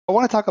I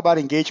want to talk about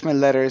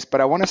engagement letters,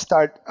 but I want to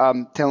start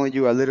telling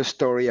you a little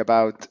story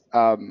about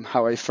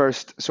how I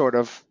first sort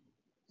of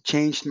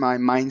changed my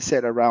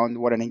mindset around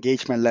what an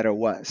engagement letter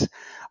was.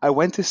 I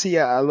went to see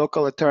a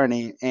local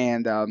attorney,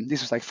 and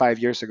this was like 5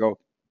 years ago.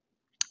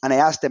 And I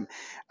asked him,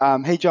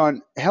 "Hey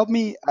John, help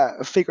me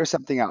figure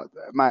something out.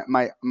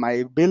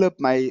 My bill of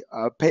my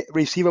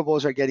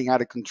receivables are getting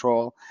out of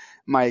control.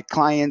 My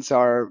clients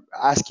are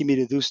asking me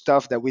to do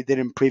stuff that we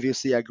didn't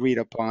previously agreed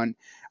upon.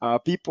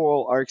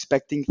 People are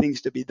expecting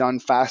things to be done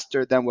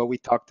faster than what we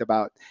talked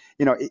about.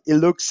 It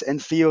looks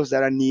and feels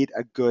that I need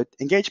a good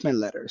engagement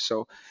letter."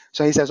 So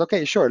he says,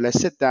 "Okay, sure.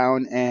 Let's sit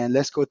down and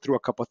let's go through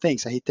a couple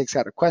things." And he takes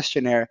out a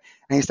questionnaire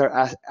and he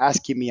starts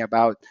asking me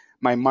about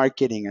my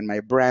marketing and my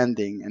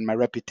branding and my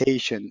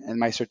reputation and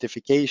my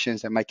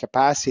certifications and my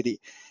capacity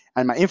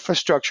and my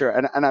infrastructure.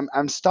 And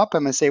I'm stop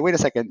him and say, wait a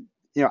second,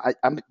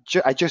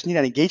 I just need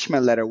an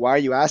engagement letter. Why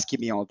are you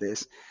asking me all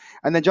this?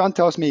 And then John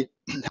tells me,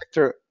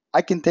 Hector,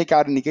 I can take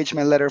out an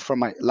engagement letter from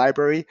my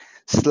library,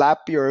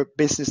 slap your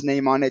business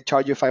name on it,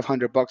 charge you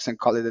 $500 and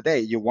call it a day.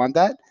 You want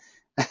that?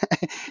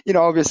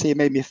 Obviously it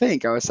made me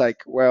think. I was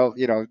like, well,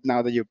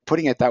 now that you're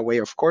putting it that way,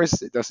 of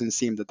course, it doesn't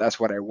seem that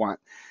that's what I want.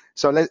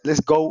 So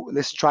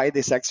let's try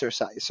this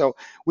exercise. So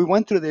we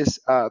went through this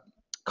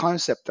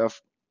concept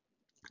of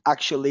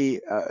actually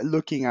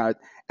looking at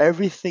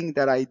everything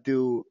that I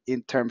do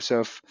in terms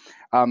of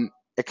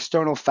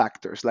external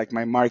factors like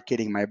my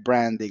marketing, my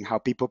branding, how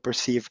people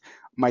perceive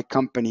my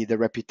company, the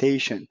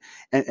reputation.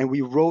 And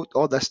we wrote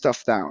all that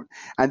stuff down.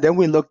 And then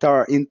we looked at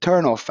our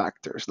internal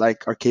factors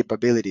like our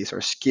capabilities,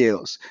 our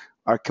skills,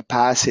 our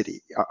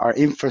capacity, our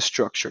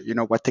infrastructure,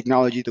 what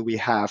technology do we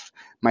have,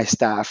 my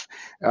staff,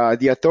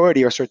 the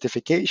authority or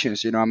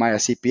certifications, am I a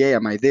CPA,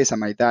 am I this,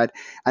 am I that?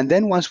 And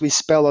then once we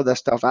spell all that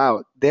stuff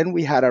out, then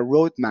we had a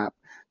roadmap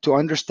to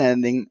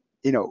understanding,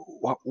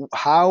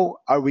 how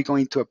are we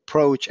going to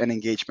approach an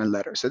engagement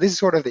letter. So this is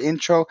sort of the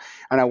intro,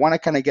 and I want to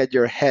kind of get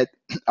your head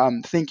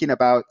thinking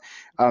about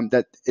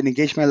that an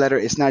engagement letter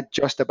is not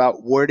just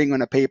about wording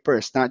on a paper.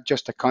 It's not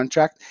just a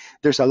contract.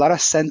 There's a lot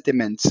of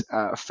sentiments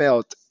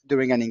felt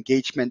during an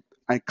engagement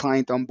and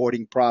client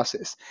onboarding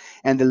process.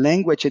 And the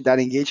language in that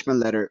engagement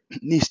letter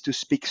needs to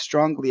speak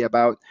strongly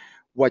about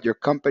what your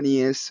company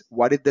is,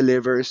 what it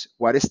delivers,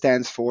 what it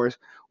stands for,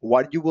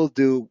 what you will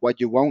do, what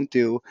you won't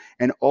do,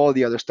 and all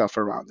the other stuff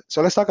around it.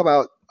 So let's talk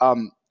about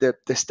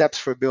the steps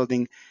for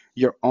building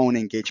your own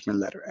engagement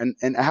letter.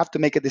 And I have to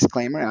make a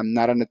disclaimer, I'm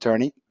not an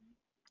attorney.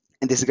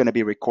 And this is going to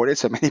be recorded,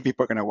 so many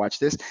people are going to watch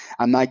this.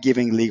 I'm not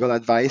giving legal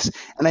advice,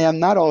 and I am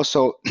not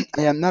also,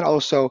 I am not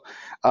also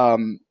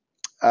um,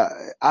 uh,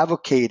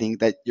 advocating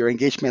that your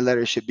engagement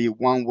letter should be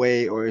one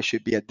way or it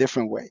should be a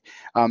different way.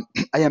 I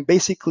am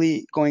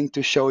basically going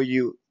to show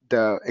you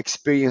the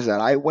experience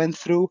that I went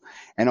through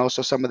and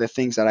also some of the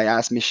things that I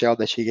asked Michelle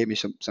that she gave me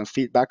some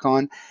feedback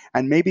on.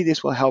 And maybe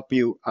this will help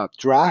you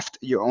draft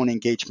your own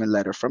engagement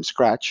letter from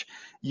scratch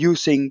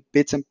using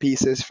bits and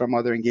pieces from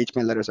other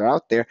engagement letters that are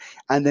out there.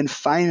 And then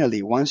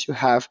finally, once you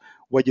have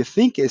what you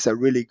think is a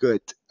really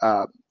good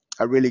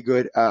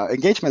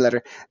engagement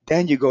letter,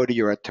 then you go to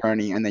your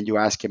attorney and then you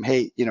ask him,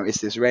 hey, is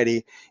this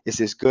ready? Is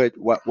this good?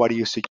 What do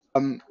you suggest?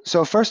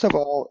 So first of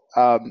all,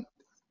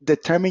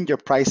 determine your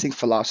pricing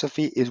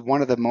philosophy is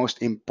one of the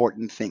most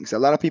important things. A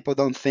lot of people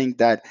don't think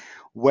that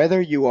whether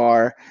you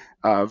are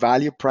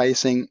value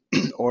pricing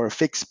or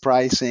fixed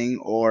pricing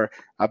or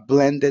a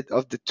blended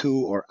of the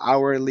two or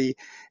hourly,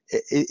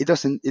 it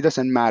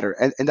doesn't matter,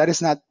 and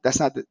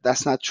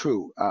that's not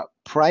true.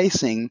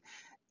 Pricing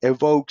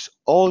evokes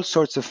all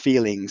sorts of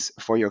feelings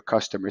for your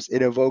customers.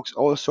 It evokes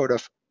all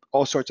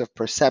sorts of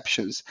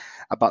perceptions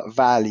about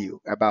value,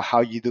 about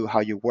how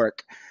you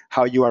work,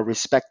 how you are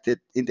respected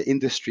in the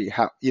industry,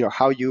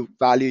 how you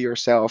value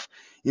yourself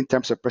in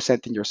terms of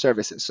presenting your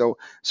services.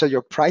 So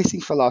your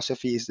pricing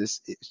philosophy is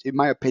this, in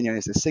my opinion,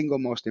 is the single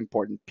most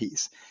important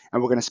piece.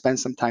 And we're going to spend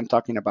some time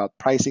talking about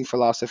pricing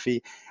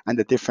philosophy and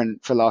the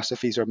different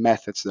philosophies or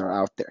methods that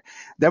are out there.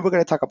 Then we're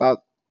going to talk about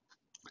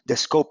the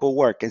scope of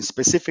work and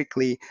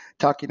specifically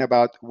talking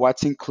about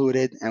what's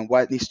included and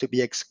what needs to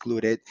be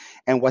excluded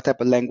and what type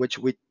of language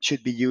we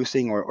should be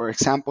using or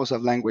examples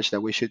of language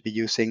that we should be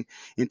using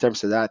in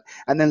terms of that.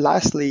 And then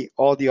lastly,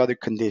 all the other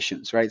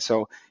conditions, right?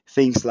 So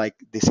things like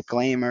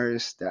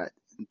disclaimers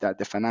that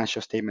the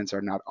financial statements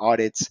are not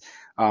audits,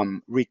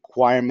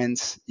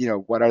 requirements,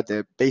 what are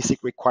the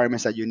basic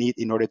requirements that you need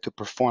in order to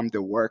perform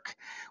the work,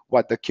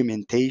 what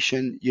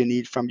documentation you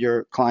need from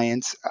your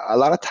clients. A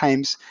lot of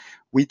times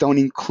we don't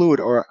include,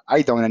 or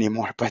I don't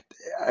anymore, but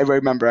I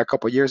remember a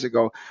couple of years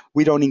ago,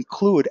 we don't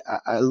include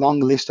a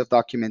long list of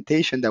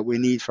documentation that we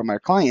need from our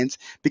clients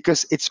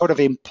because it's sort of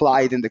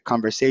implied in the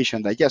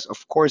conversation that, yes,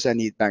 of course I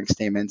need bank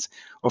statements,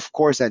 of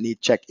course I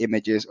need check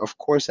images, of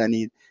course I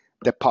need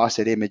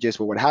deposit images.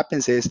 But what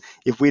happens is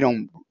if we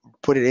don't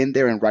put it in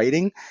there in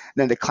writing,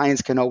 then the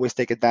clients can always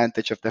take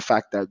advantage of the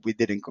fact that we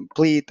didn't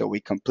complete or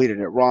we completed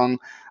it wrong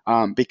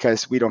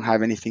because we don't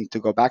have anything to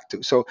go back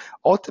to. So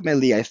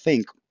ultimately, I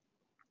think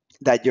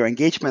that your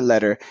engagement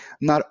letter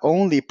not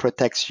only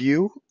protects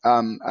you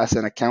as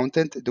an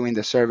accountant doing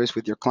the service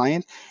with your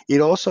client,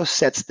 it also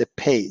sets the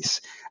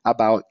pace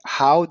about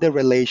how the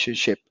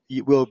relationship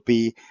will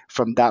be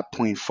from that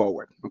point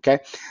forward. Okay,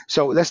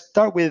 so let's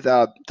start with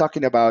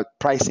talking about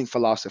pricing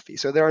philosophy.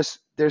 So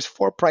there's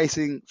four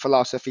pricing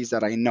philosophies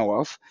that I know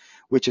of,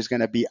 which is going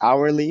to be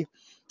hourly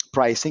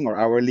pricing or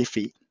hourly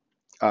fee,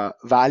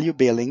 value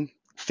billing,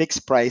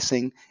 fixed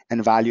pricing,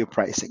 and value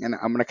pricing. And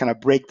I'm going to kind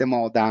of break them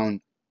all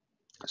down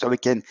so we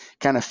can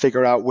kind of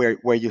figure out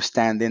where you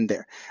stand in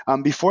there.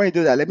 Before I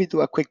do that, let me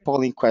do a quick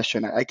polling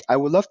question. I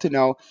would love to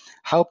know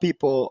how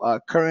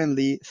people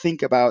currently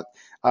think about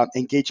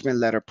engagement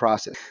letter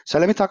process. So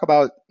let me talk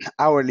about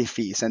hourly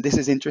fees. And this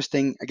is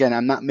interesting. Again,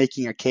 I'm not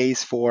making a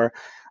case for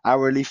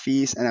hourly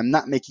fees and I'm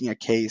not making a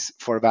case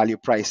for value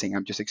pricing.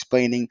 I'm just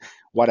explaining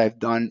what I've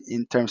done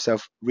in terms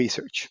of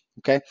research.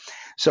 Okay.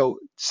 So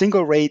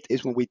single rate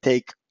is when we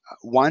take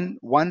one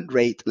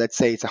rate, let's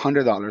say it's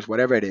 $100,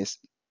 whatever it is,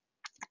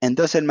 and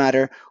doesn't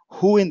matter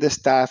who in the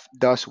staff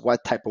does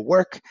what type of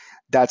work,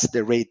 that's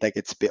the rate that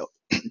gets billed.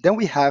 Then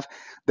we have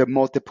the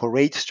multiple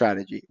rate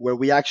strategy, where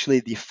we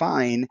actually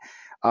define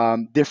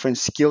different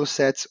skill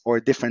sets or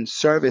different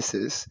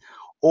services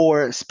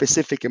or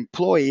specific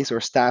employees or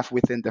staff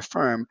within the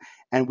firm,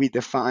 and we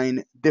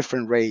define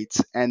different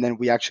rates, and then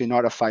we actually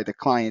notify the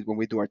client when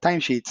we do our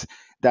timesheets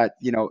that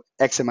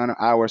X amount of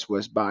hours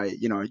was by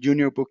a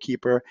junior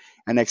bookkeeper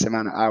and X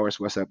amount of hours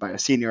was by a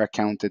senior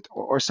accountant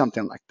or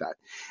something like that.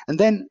 And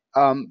then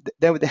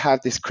they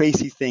have this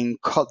crazy thing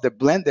called the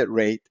blended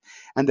rate.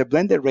 And the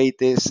blended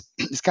rate is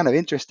it's kind of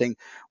interesting.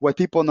 What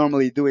people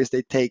normally do is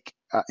they take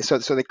so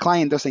the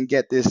client doesn't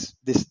get this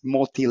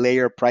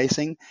multi-layer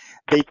pricing.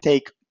 They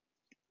take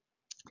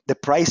the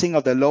pricing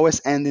of the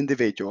lowest end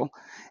individual,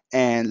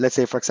 and let's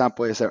say for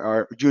example is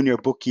our junior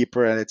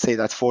bookkeeper, and let's say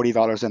that's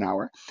 $40 an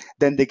hour.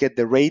 Then they get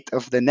the rate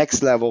of the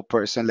next level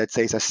person, let's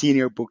say it's a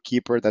senior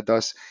bookkeeper that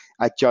does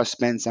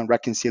adjustments and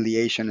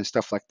reconciliation and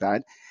stuff like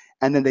that.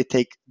 And then they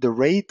take the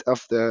rate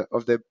of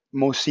the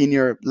most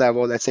senior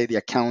level, let's say the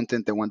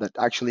accountant, the one that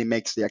actually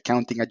makes the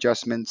accounting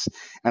adjustments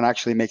and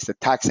actually makes the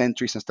tax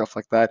entries and stuff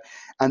like that.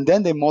 And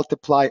then they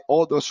multiply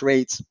all those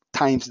rates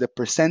times the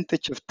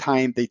percentage of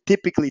time they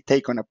typically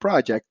take on a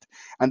project,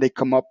 and they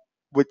come up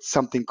with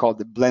something called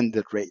the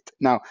blended rate.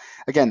 Now,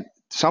 again,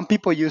 some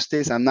people use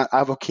this. I'm not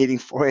advocating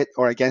for it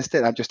or against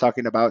it. I'm just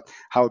talking about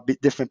how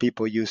different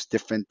people use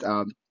different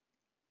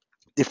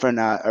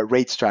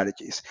rate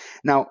strategies.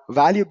 Now,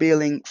 value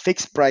billing,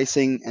 fixed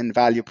pricing, and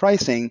value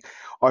pricing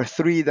are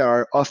three that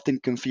are often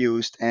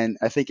confused, and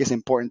I think it's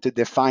important to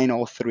define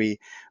all three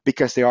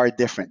because they are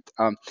different.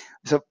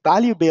 So,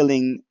 value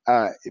billing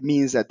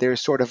means that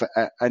there's sort of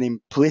an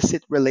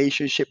implicit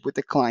relationship with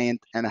the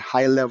client and a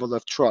high level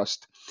of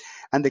trust,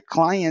 and the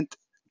client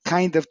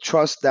kind of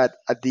trusts that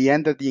at the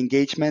end of the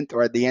engagement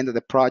or at the end of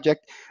the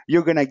project,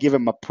 you're going to give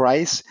them a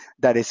price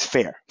that is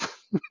fair.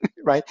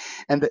 Right?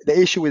 And the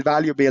issue with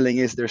value billing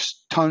is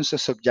there's tons of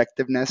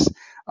subjectiveness.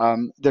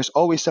 There's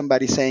always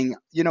somebody saying,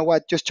 you know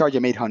what, just charge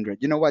them 800.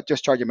 You know what,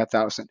 just charge them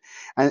 1,000.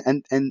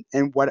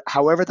 And what,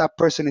 however that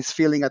person is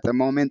feeling at the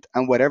moment,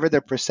 and whatever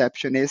their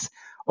perception is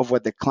of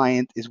what the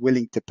client is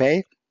willing to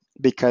pay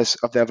because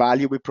of the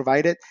value we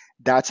provided,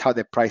 that's how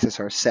the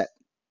prices are set.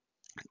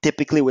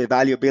 Typically with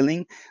value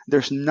billing,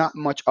 there's not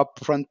much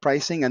upfront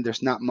pricing and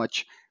there's not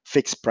much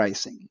fixed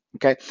pricing.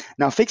 Okay.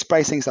 Now, fixed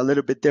pricing is a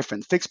little bit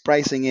different. Fixed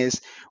pricing is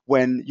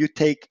when you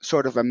take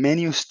sort of a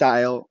menu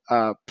style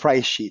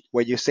price sheet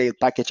where you say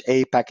package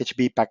A, package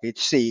B, package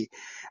C,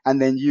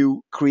 and then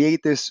you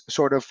create this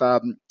sort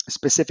of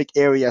specific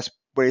areas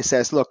where it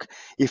says, look,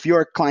 if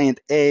you're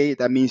client A,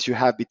 that means you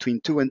have between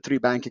 2 and 3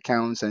 bank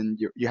accounts, and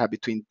you have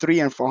between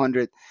 300 and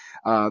 400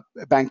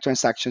 bank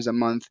transactions a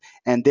month,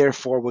 and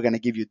therefore we're going to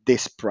give you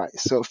this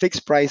price. So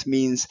fixed price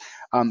means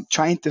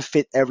trying to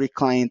fit every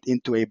client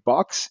into a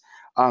box.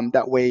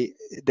 That way,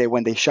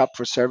 when they shop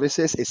for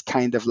services, it's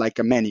kind of like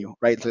a menu,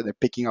 right? So they're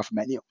picking off a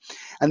menu.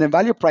 And then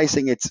value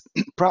pricing, it's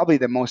probably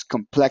the most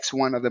complex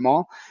one of them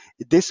all.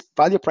 This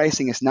value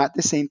pricing is not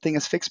the same thing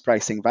as fixed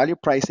pricing. Value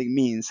pricing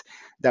means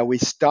that we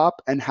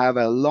stop and have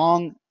a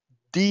long,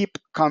 deep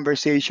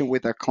conversation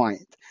with our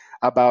client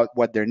about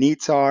what their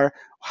needs are,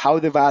 how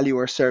they value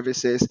our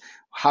services,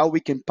 how we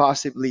can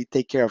possibly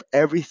take care of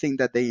everything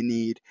that they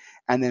need,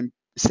 and then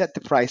set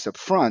the price up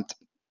front.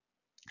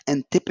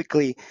 And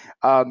typically,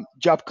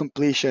 job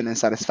completion and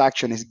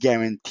satisfaction is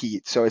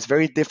guaranteed. So it's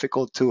very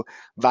difficult to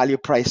value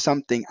price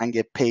something and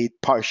get paid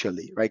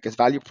partially, right? Because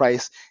value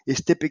price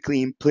is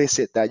typically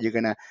implicit that you're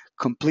going to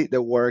complete the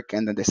work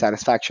and then the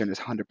satisfaction is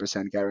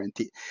 100%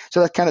 guaranteed. So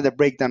that's kind of the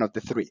breakdown of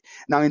the three.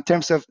 Now, in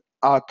terms of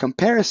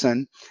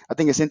comparison, I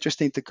think it's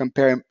interesting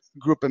to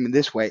group them in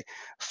this way: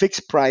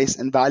 fixed price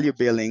and value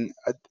billing.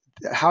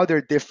 How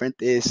they're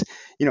different is,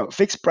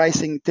 fixed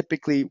pricing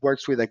typically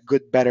works with a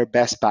good, better,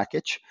 best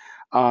package.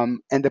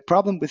 And the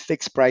problem with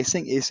fixed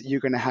pricing is you're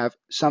going to have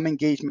some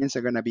engagements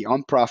are going to be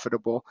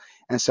unprofitable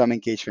and some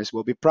engagements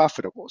will be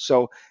profitable.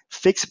 So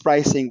fixed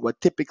pricing, what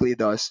typically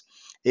does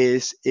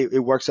is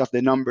it works off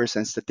the numbers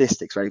and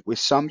statistics, right? With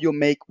some you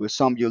make, with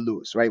some you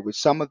lose, right? With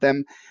some of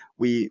them,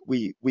 we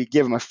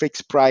give them a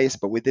fixed price,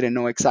 but we didn't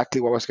know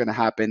exactly what was going to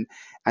happen,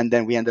 and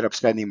then we ended up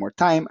spending more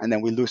time, and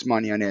then we lose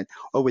money on it.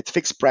 Or with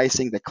fixed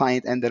pricing, the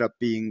client ended up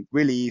being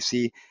really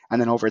easy,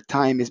 and then over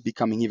time is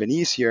becoming even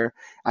easier,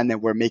 and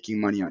then we're making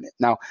money on it.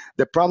 Now,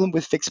 the problem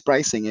with fixed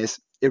pricing is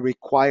it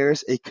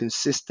requires a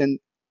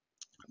consistent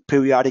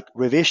periodic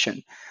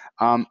revision.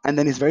 And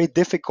then it's very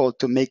difficult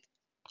to make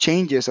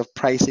changes of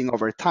pricing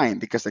over time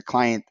because the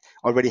client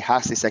already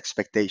has this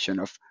expectation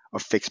of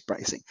fixed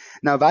pricing.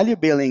 Now, value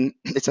billing,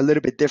 it's a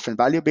little bit different.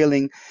 Value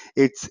billing,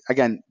 it's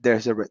again,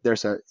 there's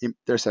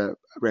a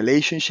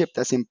relationship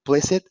that's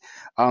implicit.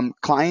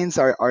 Clients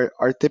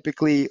are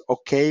typically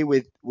okay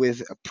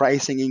with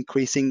pricing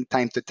increasing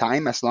time to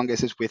time as long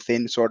as it's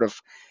within sort of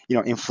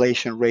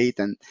inflation rate.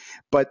 And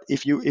but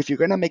if you're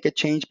going to make a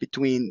change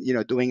between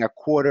doing a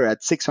quarter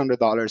at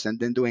 $600 and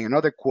then doing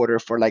another quarter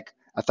for like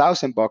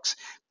 $1,000,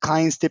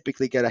 clients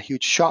typically get a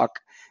huge shock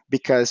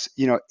because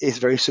it's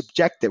very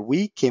subjective.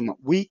 We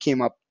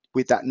came up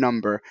with that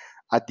number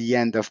at the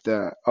end of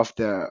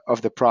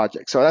the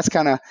project. So that's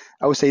kind of,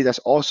 I would say, that's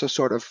also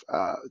sort of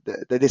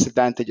the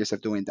disadvantages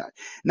of doing that.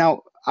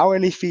 Now,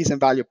 hourly fees and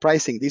value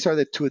pricing, these are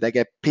the two that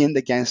get pinned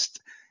against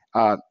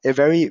a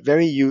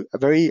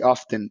very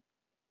often.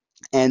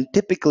 And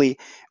typically,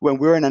 when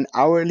we're in an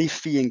hourly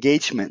fee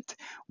engagement,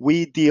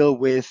 we deal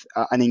with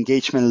an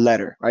engagement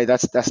letter, right?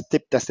 That's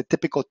the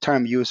typical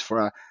term used for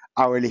a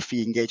hourly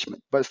fee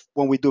engagement. But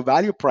when we do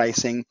value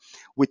pricing,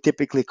 we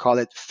typically call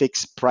it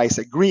fixed price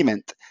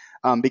agreement.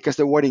 Because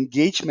the word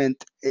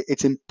engagement,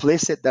 it's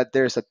implicit that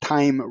there's a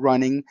time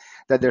running,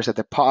 that there's a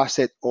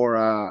deposit or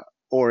a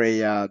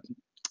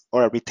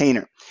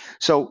retainer.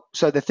 So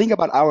the thing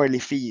about hourly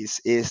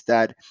fees is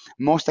that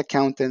most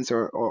accountants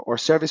or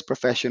service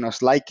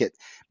professionals like it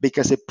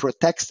because it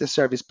protects the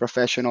service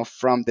professional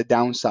from the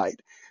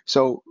downside.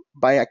 So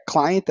by a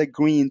client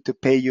agreeing to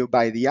pay you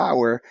by the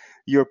hour,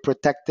 you're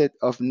protected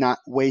of not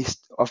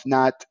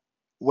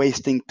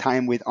wasting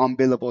time with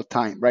unbillable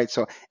time, right?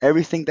 So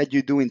everything that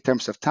you do in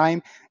terms of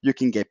time, you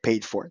can get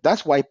paid for.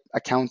 That's why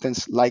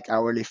accountants like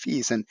hourly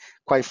fees. And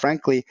quite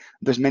frankly,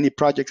 there's many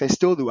projects I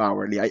still do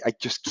hourly. I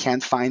just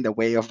can't find a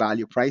way of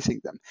value pricing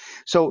them.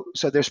 So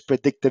there's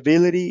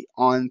predictability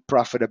on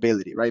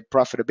profitability, right?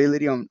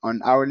 Profitability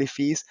on hourly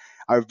fees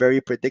are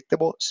very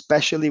predictable,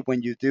 especially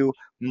when you do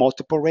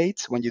multiple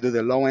rates, when you do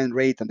the low end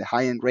rate and the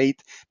high end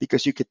rate,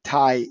 because you could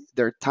tie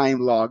their time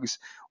logs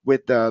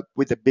with the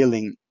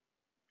billing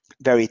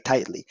very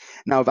tightly.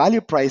 Now,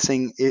 value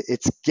pricing,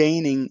 it's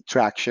gaining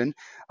traction.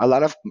 A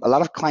lot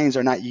of clients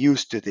are not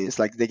used to this.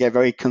 Like they get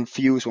very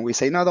confused when we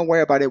say, "No, don't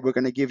worry about it. We're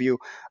going to give you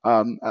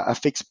a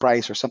fixed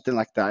price or something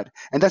like that."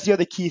 And that's the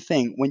other key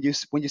thing. When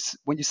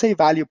you say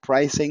value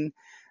pricing,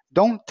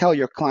 don't tell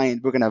your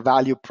client we're going to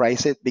value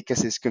price it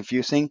because it's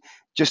confusing.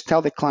 Just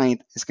tell the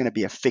client it's going to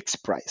be a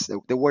fixed price.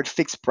 The word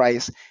fixed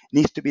price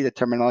needs to be the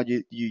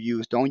terminology you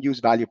use. Don't use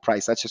value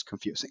price. That's just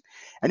confusing.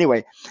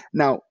 Anyway,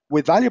 now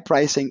with value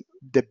pricing,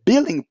 the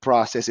billing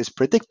process is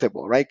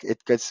predictable, right? It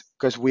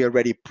because we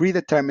already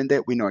predetermined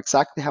it. We know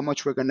exactly how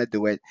much we're going to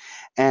do it.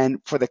 And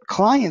for the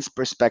client's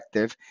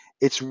perspective,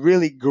 it's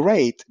really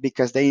great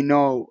because they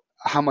know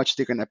how much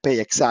they're going to pay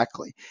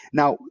exactly.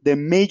 Now, the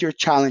major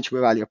challenge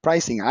with value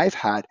pricing I've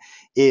had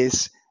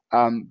is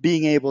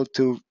being able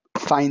to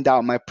find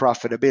out my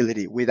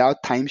profitability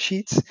without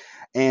timesheets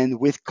and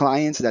with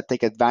clients that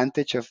take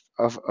advantage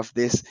of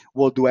this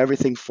will do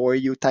everything for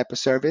you type of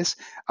service.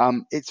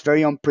 It's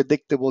very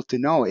unpredictable to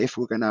know if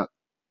we're going to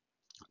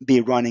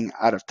be running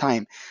out of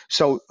time.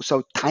 So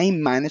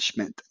time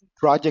management,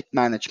 project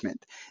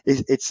management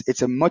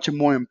it's a much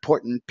more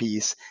important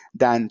piece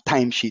than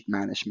timesheet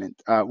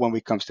management when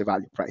it comes to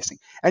value pricing.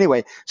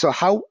 Anyway, so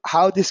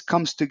how this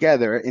comes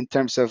together in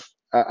terms of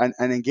an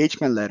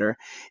engagement letter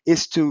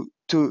is to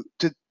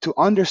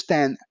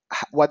understand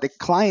what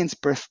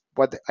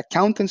the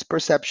accountant's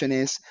perception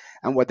is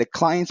and what the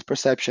client's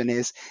perception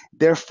is.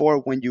 Therefore,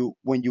 when you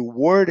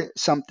word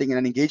something in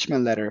an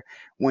engagement letter,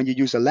 when you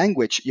use a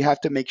language, you have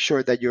to make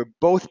sure that you're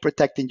both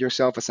protecting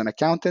yourself as an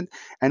accountant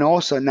and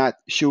also not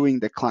shooing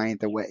the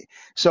client away.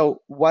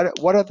 So what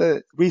are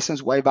the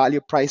reasons why value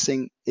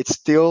pricing it's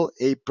still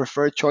a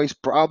preferred choice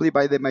probably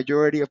by the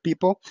majority of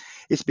people?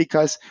 It's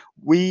because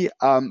we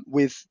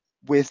with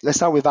let's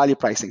start with value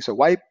pricing. So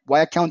why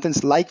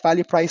accountants like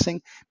value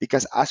pricing?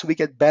 Because as we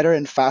get better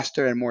and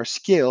faster and more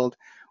skilled,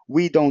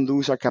 we don't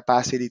lose our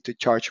capacity to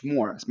charge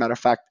more. As a matter of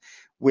fact,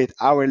 with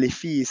hourly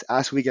fees,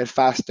 as we get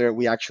faster,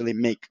 we actually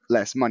make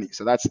less money.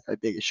 So that's a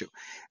big issue.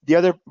 The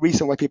other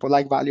reason why people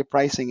like value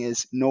pricing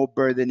is no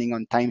burdening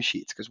on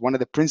timesheets, because one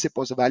of the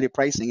principles of value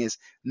pricing is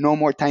no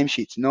more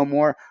timesheets, no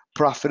more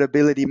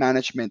profitability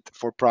management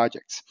for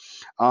projects.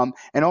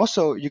 And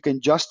also, you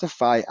can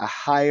justify a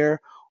higher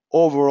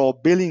overall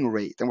billing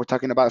rate, and we're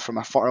talking about from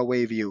a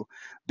faraway view,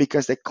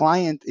 because the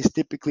client is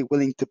typically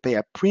willing to pay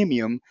a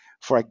premium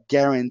for a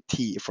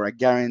guaranteed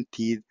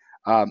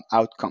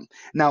outcome.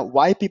 Now,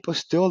 why people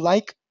still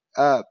like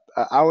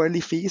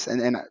hourly fees,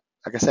 and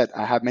like I said,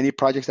 I have many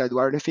projects that I do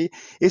hourly fee,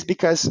 is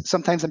because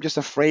sometimes I'm just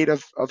afraid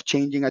of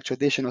changing a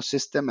traditional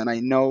system, and I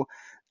know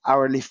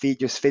hourly fee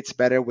just fits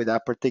better with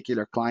that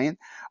particular client.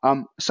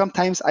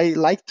 Sometimes I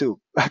like to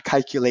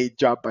calculate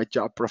job by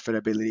job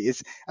profitability.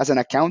 It's, as an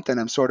accountant,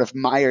 I'm sort of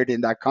mired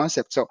in that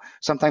concept. So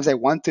sometimes I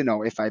want to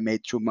know if I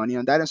made true money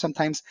on that, and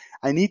sometimes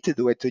I need to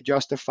do it to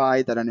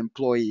justify that an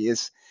employee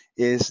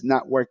is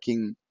not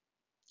working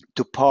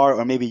to par,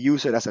 or maybe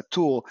use it as a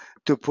tool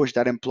to push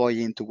that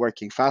employee into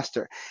working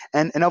faster.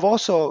 And I've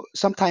also,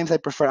 sometimes I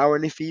prefer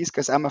hourly fees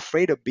because I'm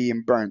afraid of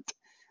being burnt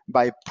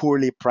by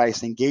poorly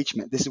priced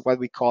engagement. This is what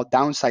we call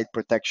downside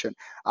protection.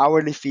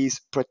 Hourly fees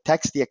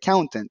protects the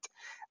accountant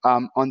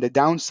on the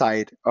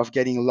downside of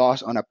getting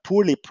lost on a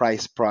poorly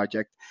priced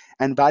project,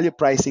 and value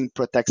pricing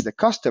protects the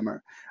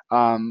customer,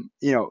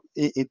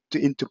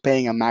 into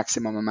paying a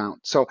maximum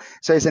amount. So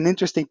it's an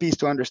interesting piece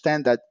to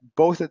understand that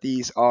both of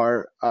these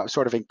are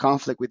sort of in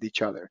conflict with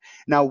each other.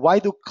 Now, why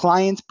do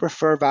clients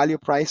prefer value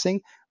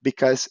pricing?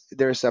 Because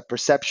there's a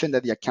perception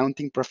that the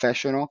accounting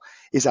professional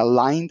is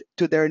aligned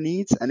to their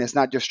needs and is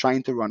not just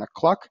trying to run a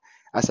clock.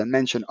 As I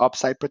mentioned,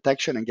 upside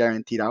protection and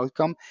guaranteed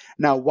outcome.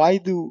 Now, why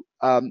do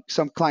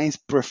some clients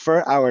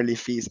prefer hourly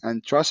fees?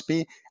 And trust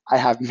me, I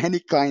have many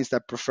clients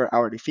that prefer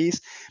hourly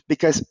fees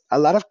because a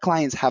lot of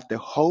clients have the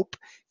hope,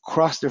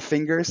 cross their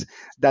fingers,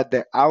 that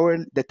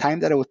the time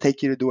that it will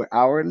take you to do it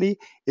hourly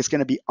is going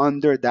to be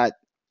under that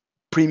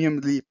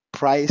premiumly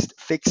priced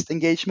fixed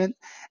engagement,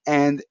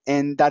 and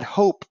that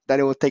hope that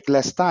it will take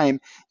less time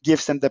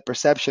gives them the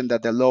perception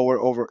that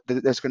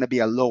there's going to be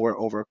a lower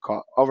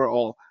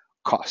overall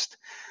cost.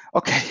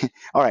 Okay.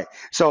 All right,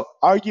 so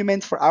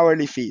argument for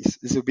hourly fees,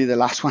 this will be the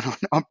last one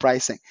on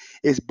pricing,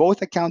 is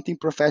both accounting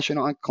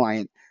professional and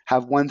client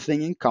have one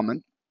thing in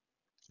common,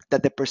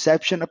 that the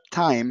perception of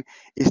time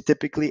is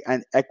typically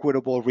an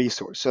equitable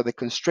resource. So the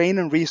constraint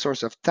and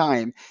resource of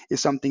time is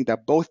something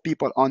that both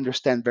people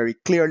understand very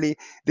clearly.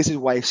 This is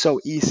why it's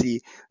so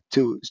easy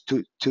to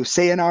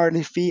say an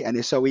hourly fee, and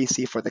it's so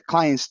easy for the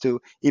clients to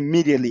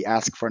immediately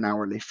ask for an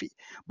hourly fee.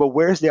 But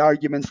where's the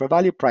argument for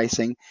value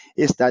pricing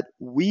is that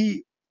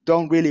we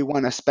don't really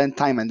want to spend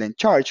time and then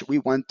charge. We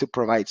want to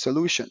provide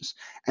solutions,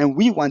 and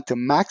we want to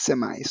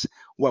maximize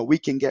what we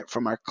can get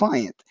from our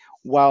client,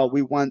 while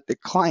we want the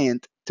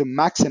client to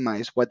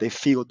maximize what they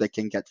feel they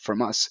can get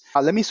from us.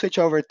 Let me switch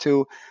over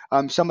to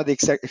some of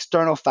the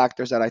external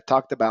factors that I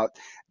talked about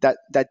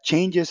that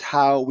changes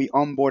how we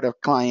onboard a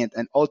client,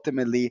 and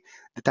ultimately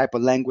the type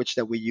of language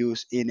that we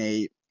use in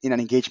an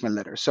engagement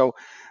letter. So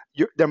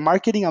the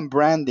marketing and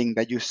branding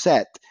that you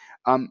set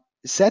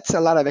sets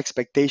a lot of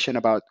expectation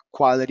about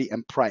quality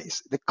and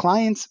price. The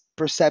client's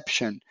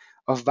perception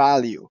of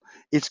value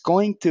is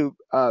going to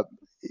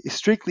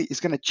strictly is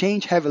going to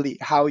change heavily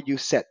how you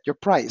set your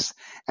price.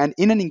 And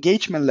in an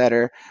engagement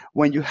letter,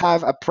 when you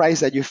have a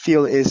price that you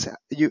feel is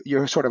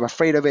you're sort of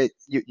afraid of it,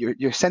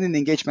 you're sending the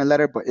engagement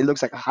letter, but it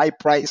looks like a high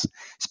price,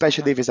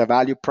 especially if it's a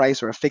value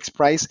price or a fixed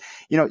price.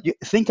 You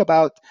think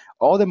about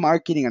all the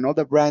marketing and all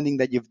the branding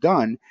that you've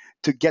done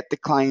to get the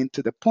client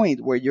to the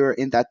point where you're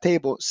in that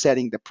table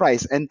setting the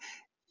price. And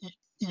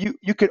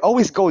you could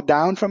always go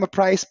down from a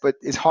price, but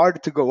it's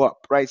hard to go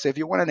up, right? So if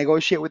you want to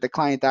negotiate with the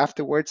client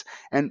afterwards,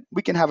 and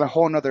we can have a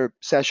whole nother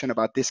session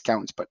about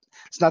discounts, but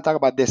let's not talk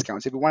about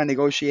discounts. If you want to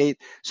negotiate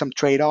some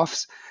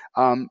trade-offs,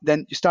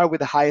 then you start with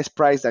the highest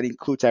price that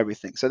includes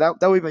everything. So that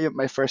would be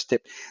my first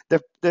tip.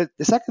 The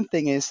second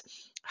thing is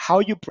how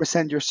you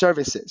present your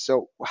services.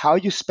 So how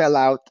you spell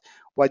out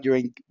what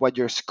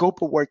your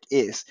scope of work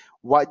is,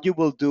 what you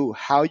will do,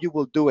 how you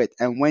will do it,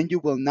 and when you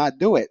will not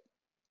do it,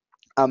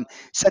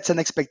 sets an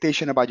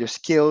expectation about your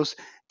skills,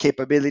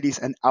 capabilities,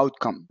 and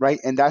outcome, right?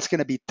 And that's going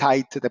to be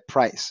tied to the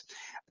price.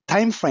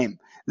 Time frame.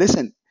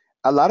 Listen,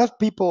 a lot of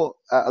people,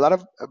 a lot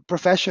of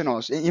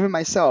professionals, even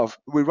myself,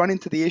 we run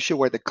into the issue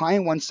where the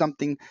client wants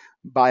something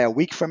by a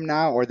week from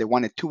now, or they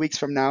want it 2 weeks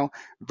from now,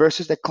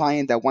 versus the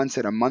client that wants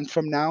it a month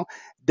from now.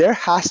 There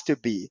has to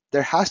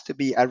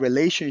be a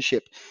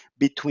relationship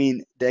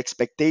between the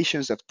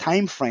expectations of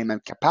time frame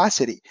and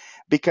capacity.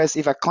 Because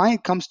if a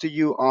client comes to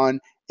you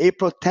on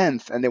April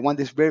 10th and they want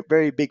this very,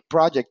 very big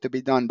project to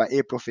be done by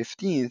April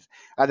 15th,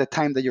 at the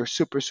time that you're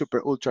super,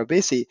 super ultra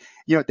busy,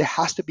 there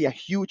has to be a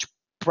huge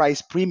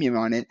price premium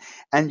on it,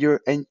 and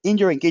in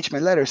your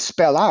engagement letter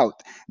spell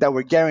out that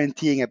we're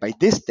guaranteeing it by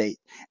this date,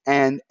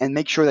 and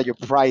make sure that your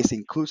price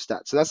includes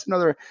that. So that's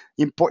another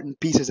important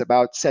piece, is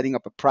about setting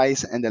up a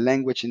price and the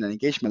language in an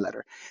engagement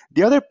letter.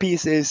 The other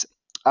piece is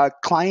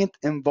client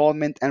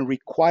involvement and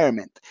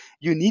requirement.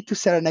 You need to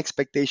set an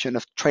expectation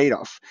of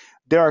trade-off.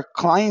 There are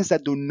clients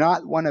that do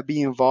not want to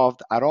be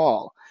involved at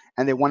all,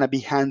 and they want to be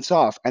hands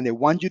off, and they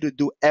want you to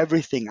do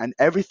everything. And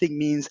everything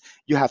means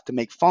you have to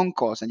make phone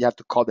calls, and you have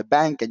to call the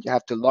bank, and you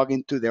have to log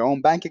into their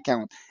own bank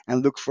account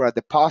and look for a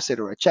deposit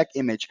or a check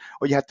image,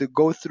 or you have to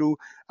go through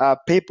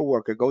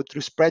paperwork, or go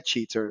through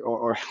spreadsheets,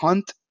 or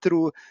hunt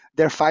through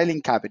their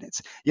filing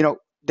cabinets.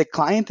 The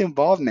client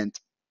involvement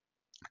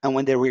And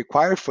when they're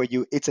required for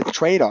you, it's a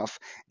trade-off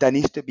that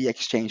needs to be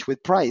exchanged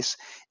with price.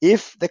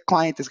 If the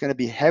client is going to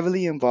be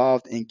heavily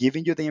involved in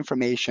giving you the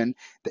information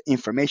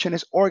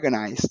is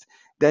organized,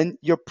 then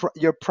your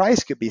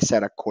price could be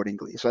set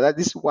accordingly. So that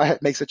this is why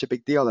it makes such a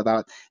big deal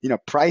about,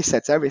 price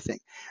sets everything.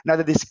 Now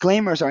the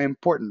disclaimers are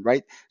important,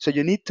 right? So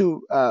you need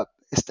to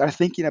start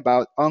thinking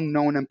about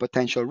unknown and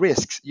potential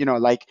risks.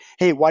 Like,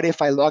 hey, what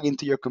if I log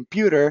into your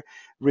computer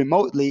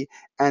remotely,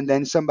 and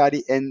then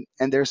somebody and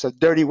there's a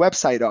dirty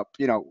website up?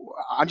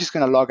 I'm just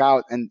going to log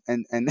out and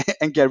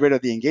and get rid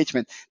of the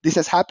engagement. This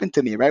has happened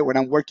to me, right? When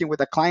I'm working with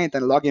a client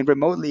and logging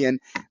remotely, and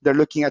they're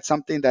looking at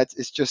something that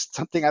is just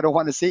something I don't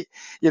want to see,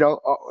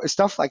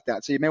 stuff like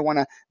that. So you may want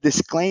to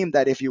disclaim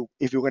that if you're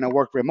going to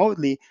work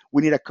remotely,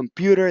 we need a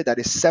computer that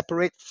is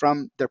separate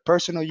from their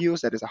personal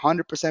use, that is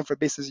 100% for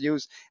business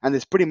use, and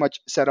is pretty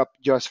much set up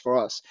just for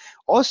us.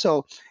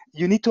 Also,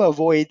 you need to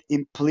avoid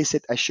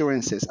implicit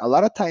assurances. A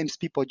lot of times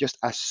people just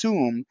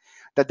assume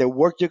that the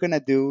work you're going to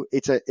do,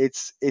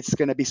 it's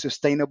going to be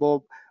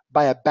sustainable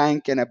by a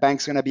bank, and a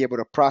bank's going to be able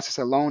to process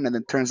a loan, and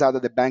then turns out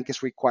that the bank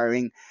is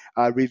requiring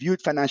a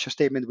reviewed financial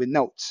statement with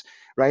notes,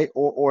 right?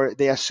 Or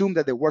they assume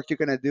that the work you're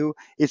going to do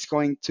is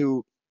going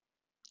to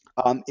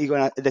you're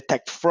going to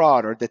detect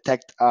fraud or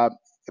detect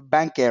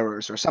bank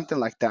errors or something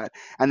like that.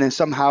 And then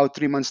somehow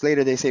 3 months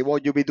later, they say, well,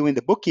 you'll be doing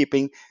the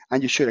bookkeeping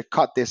and you should have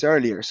caught this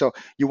earlier. So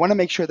you want to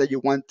make sure that you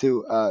want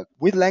to,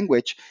 with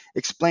language,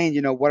 explain,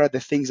 what are the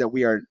things that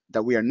we are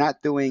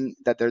not doing,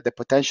 that they're the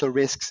potential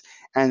risks,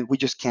 and we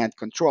just can't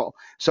control.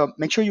 So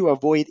make sure you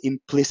avoid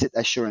implicit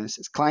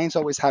assurances. Clients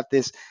always have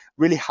this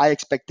really high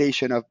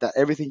expectation of that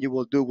everything you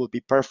will do will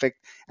be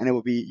perfect and it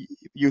will be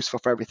useful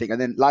for everything.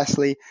 And then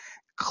lastly,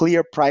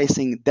 clear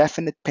pricing,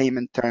 definite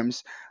payment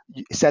terms,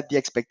 set the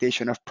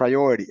expectation of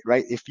priority,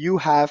 right? If you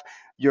have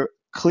your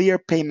clear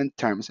payment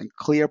terms and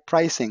clear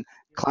pricing,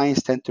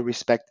 clients tend to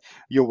respect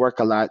your work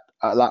a lot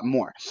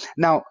more.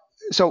 Now,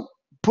 so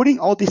putting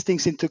all these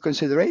things into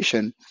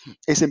consideration,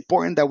 it's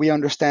important that we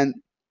understand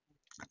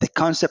the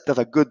concept of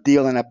a good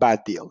deal and a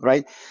bad deal,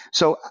 right?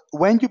 So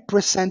when you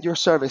present your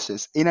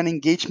services in an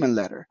engagement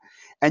letter,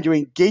 and your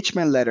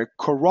engagement letter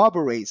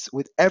corroborates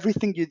with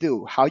everything you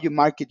do, how you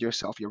market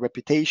yourself, your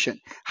reputation,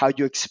 how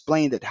you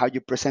explained it, how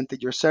you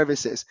presented your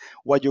services,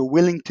 what you're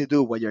willing to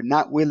do, what you're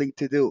not willing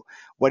to do,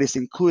 what is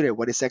included,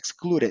 what is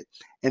excluded,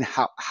 and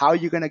how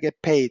you're going to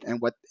get paid,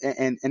 and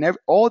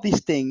all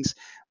these things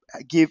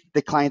give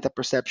the client a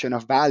perception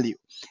of value.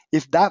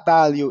 If that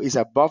value is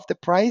above the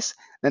price,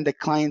 then the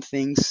client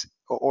thinks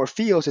or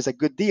feels it's a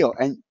good deal,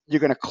 and you're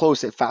going to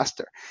close it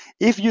faster.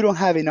 If you don't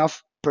have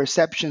enough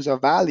perceptions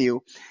of value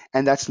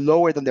and that's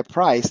lower than the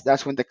price,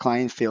 that's when the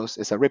client feels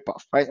it's a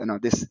ripoff, right? I know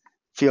this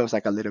feels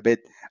like a little bit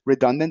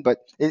redundant, but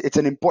it's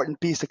an important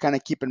piece to kind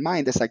of keep in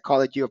mind. The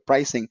psychology of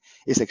pricing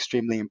is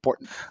extremely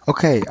important.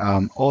 Okay,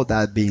 all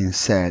that being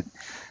said,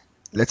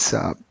 let's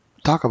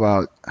talk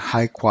about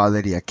high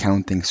quality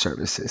accounting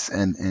services.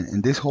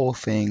 And this whole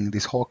thing,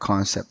 this whole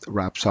concept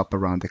wraps up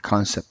around the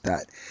concept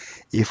that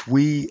if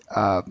we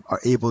are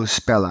able to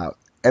spell out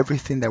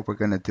everything that we're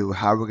going to do,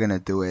 how we're going to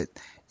do it,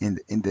 in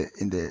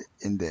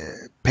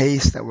the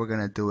pace that we're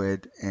going to do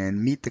it,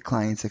 and meet the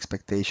client's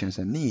expectations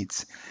and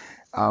needs,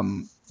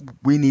 um,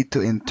 we need to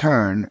in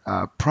turn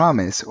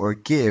promise or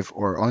give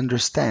or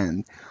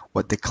understand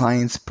what the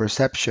client's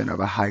perception of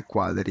a high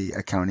quality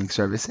accounting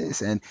service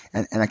is. And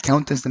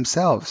accountants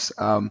themselves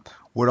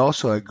would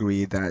also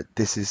agree that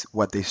this is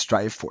what they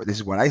strive for. This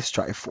is what I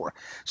strive for.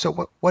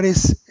 So what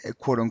is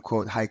quote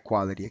unquote high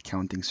quality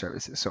accounting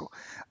services? So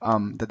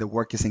that the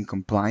work is in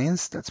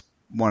compliance. That's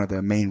one of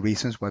the main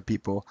reasons why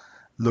people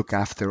look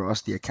after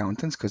us, the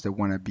accountants, because they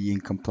want to be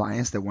in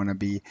compliance. They want to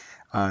be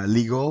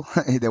legal.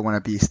 They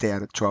want to be stay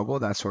out of trouble,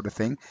 that sort of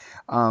thing.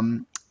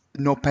 Um,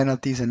 no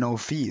penalties and no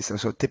fees.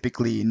 So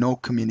typically, no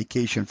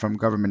communication from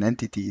government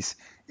entities.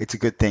 It's a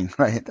good thing,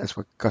 right? That's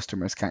what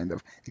customers kind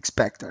of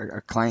expect.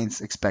 Our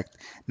clients expect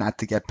not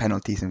to get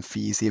penalties and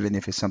fees, even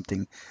if it's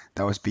something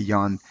that was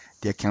beyond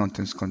the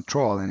accountant's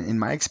control. And in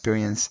my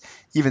experience,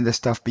 even the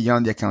stuff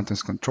beyond the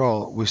accountant's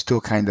control, we still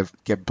kind of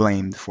get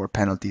blamed for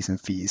penalties and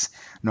fees,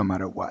 no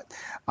matter what.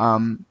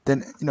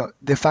 Then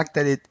the fact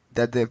that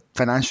the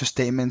financial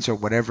statements or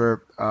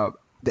whatever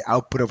the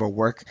output of our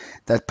work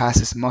that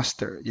passes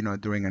muster,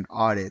 during an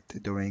audit,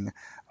 during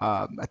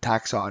a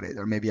tax audit,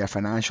 or maybe a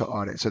financial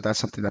audit. So that's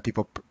something that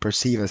people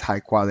perceive as high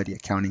quality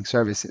accounting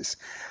services.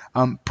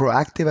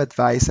 Proactive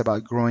advice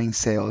about growing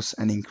sales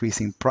and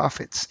increasing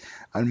profits,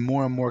 and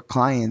more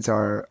clients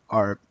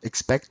are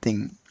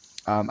expecting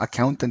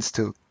accountants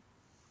to,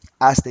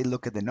 as they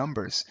look at the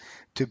numbers,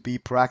 to be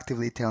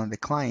proactively telling the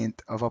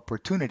client of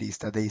opportunities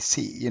that they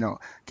see.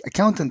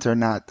 Accountants are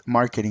not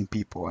marketing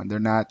people, and they're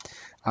not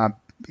uh,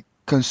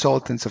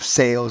 consultants of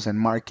sales and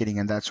marketing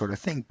and that sort of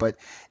thing. But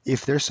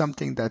if there's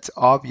something that's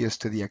obvious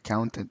to the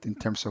accountant in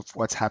terms of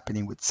what's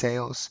happening with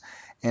sales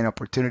and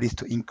opportunities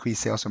to increase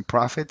sales and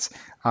profits,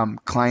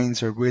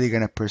 clients are really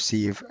going to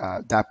perceive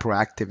that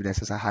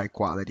proactiveness as a high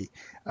quality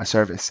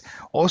service.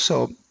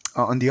 Also,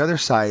 on the other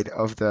side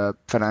of the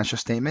financial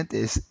statement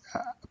is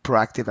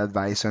proactive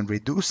advice on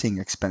reducing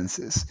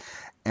expenses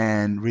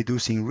and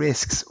reducing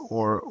risks,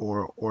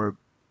 or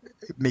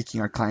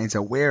making our clients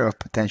aware of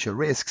potential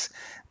risks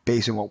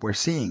based on what we're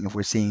seeing. If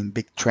we're seeing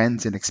big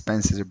trends in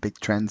expenses or big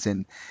trends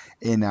in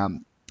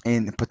um,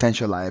 in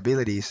potential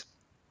liabilities,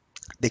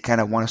 they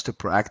kind of want us to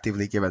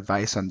proactively give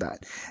advice on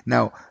that.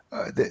 Now,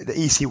 the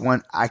easy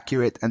one,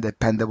 accurate and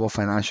dependable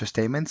financial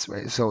statements,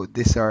 right? So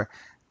these are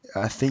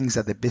things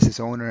that the business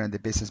owner and the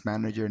business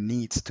manager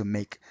needs to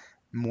make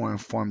more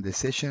informed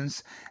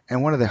decisions.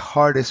 And one of the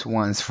hardest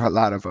ones for a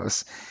lot of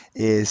us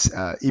is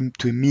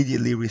to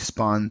immediately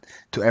respond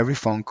to every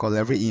phone call,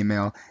 every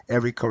email,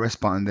 every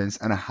correspondence,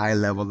 and a high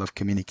level of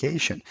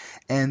communication.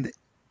 And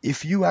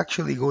if you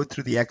actually go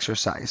through the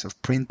exercise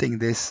of printing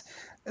this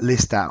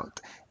list out,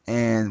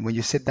 and when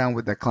you sit down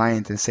with the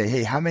client and say,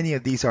 hey, how many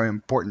of these are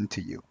important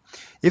to you?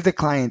 If the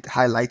client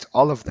highlights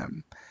all of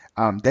them,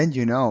 then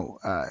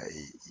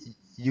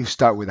you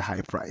start with a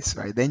high price,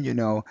 right? Then you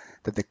know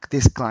that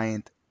this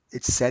client,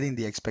 it's setting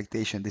the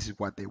expectation. This is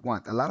what they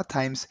want. A lot of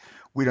times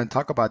we don't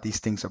talk about these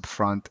things up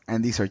front,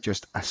 and these are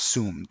just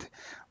assumed,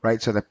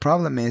 right? So the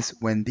problem is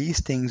when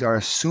these things are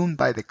assumed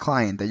by the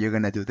client that you're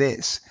going to do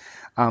this,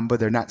 but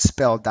they're not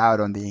spelled out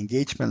on the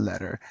engagement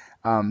letter.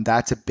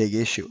 That's a big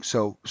issue.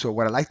 So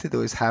what I like to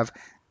do is have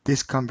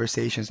these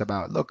conversations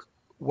about, look,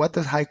 what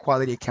does high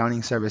quality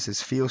accounting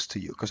services feels to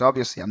you? Because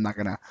obviously I'm not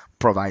going to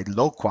provide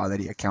low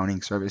quality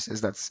accounting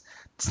services.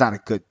 It's not a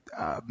good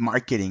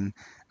marketing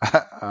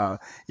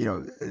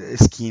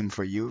scheme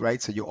for you,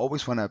 right? So you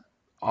always want to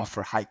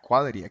offer high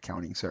quality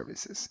accounting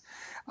services.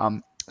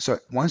 So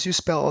once you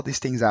spell all these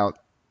things out,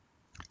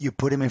 you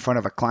put them in front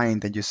of a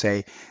client and you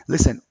say,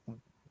 listen,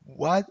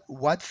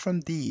 what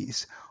from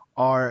these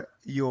are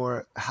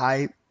your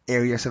high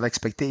areas of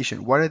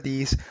expectation? What are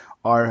these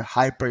are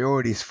high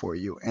priorities for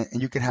you?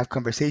 And you can have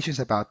conversations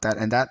about that,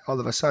 and that all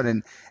of a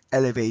sudden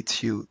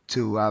elevates you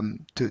to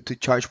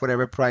charge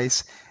whatever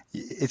price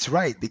it's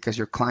right, because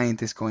your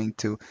client is going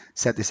to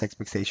set this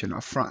expectation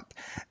up front.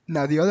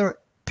 Now, the other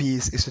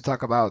piece is to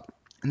talk about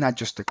not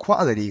just the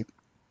quality.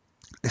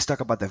 Let's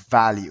talk about the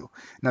value.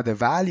 Now, the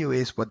value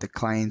is what the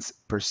clients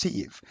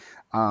perceive.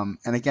 And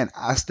again,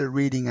 as they're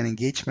reading an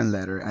engagement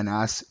letter and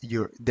as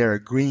they're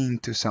agreeing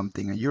to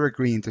something and you're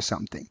agreeing to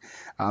something,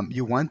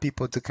 you want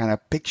people to kind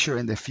of picture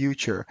in the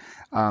future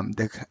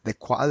the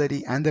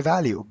quality and the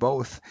value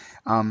both.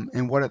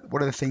 And what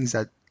are the things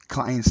that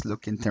clients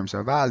look in terms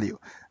of value?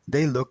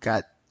 They look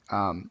at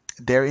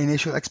their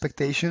initial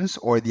expectations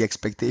or the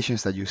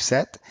expectations that you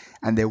set,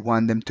 and they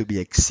want them to be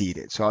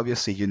exceeded. So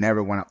obviously, you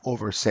never want to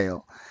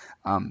oversell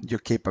your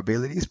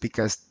capabilities,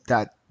 because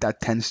that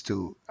tends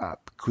to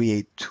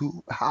create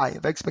too high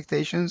of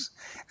expectations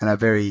and a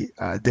very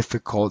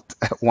difficult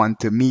one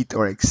to meet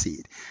or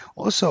exceed.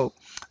 Also,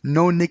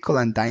 no nickel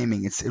and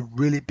diming. It's a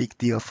really big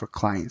deal for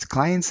clients.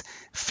 Clients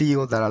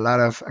feel that a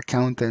lot of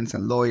accountants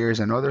and lawyers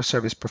and other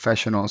service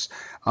professionals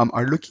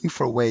are looking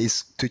for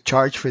ways to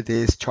charge for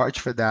this, charge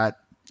for that,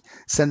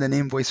 send an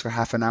invoice for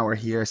half an hour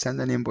here, send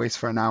an invoice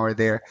for an hour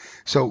there.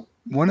 So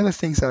one of the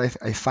things that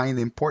I find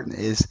important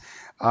is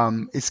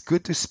it's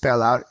good to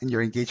spell out in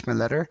your engagement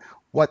letter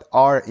what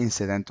are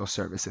incidental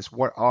services,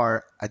 what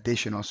are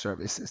additional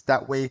services.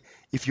 That way,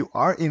 if you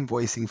are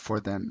invoicing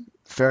for them,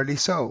 fairly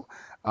so,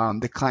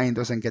 the client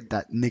doesn't get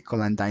that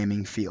nickel and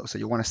diming feel. So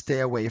you want to stay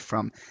away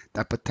from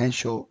that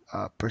potential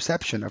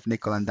perception of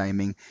nickel and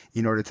diming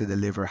in order to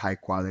deliver high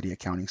quality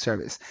accounting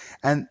service.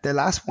 And the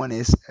last one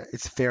is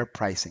it's fair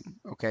pricing.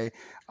 Okay,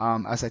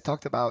 as I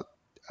talked about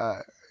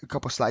a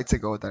couple slides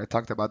ago, that I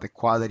talked about the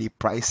quality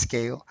price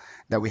scale,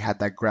 that we had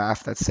that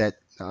graph that said,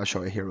 I'll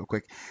show it here real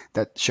quick,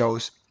 that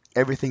shows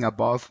everything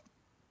above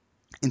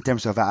in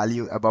terms of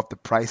value, above the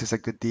price is a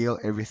good deal.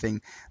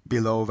 Everything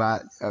below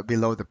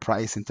the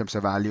price in terms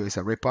of value is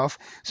a ripoff.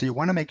 So you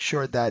want to make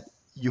sure that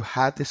you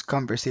have these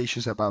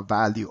conversations about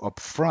value up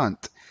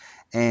front,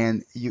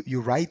 and you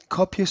write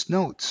copious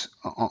notes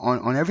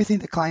on everything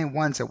the client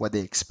wants and what they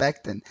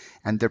expect,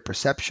 and their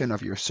perception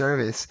of your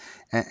service,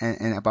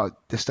 and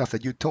about the stuff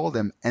that you told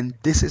them. And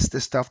this is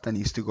the stuff that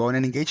needs to go in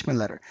an engagement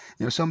letter.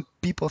 Some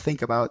people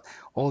think about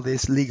all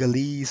this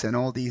legalese and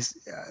all these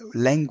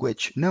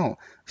language. No,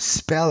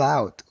 spell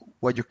out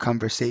what your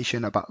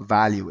conversation about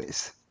value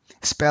is.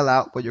 Spell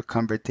out what your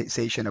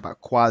conversation about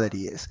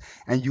quality is,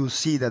 and you'll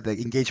see that the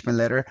engagement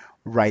letter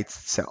writes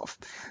itself.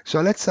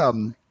 So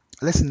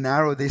let's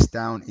narrow this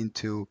down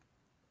into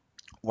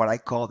what I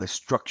call the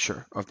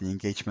structure of the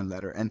engagement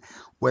letter. And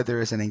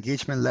whether it's an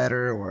engagement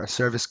letter or a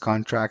service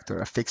contract or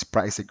a fixed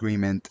price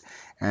agreement,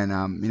 and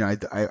I'm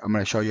going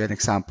to show you an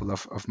example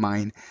of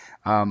mine.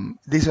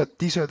 These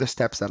are the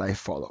steps that I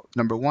follow.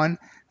 Number one,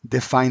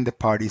 define the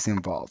parties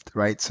involved,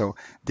 right? So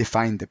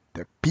define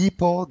the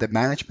people, the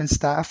management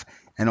staff,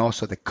 and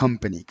also the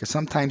company. Because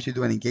sometimes you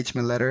do an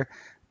engagement letter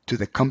to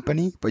the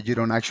company, but you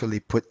don't actually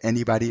put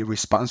anybody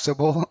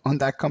responsible on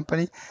that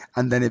company,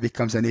 and then it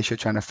becomes an issue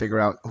trying to figure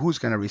out who's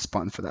going to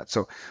respond for that.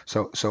 So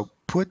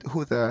put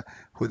who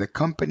the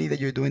company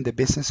that you're doing the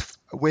business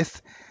with,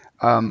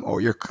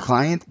 or your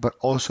client, but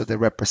also the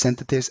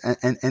representatives,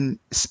 and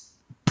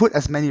put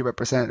as many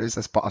representatives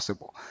as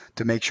possible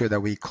to make sure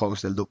that we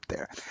close the loop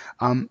there.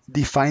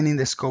 Defining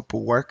the scope of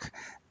work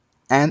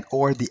and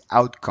or the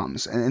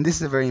outcomes. And this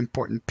is a very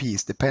important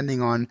piece.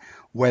 Depending on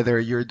whether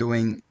you're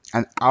doing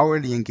an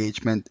hourly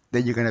engagement,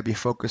 then you're going to be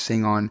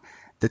focusing on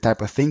the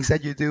type of things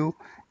that you do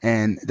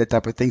and the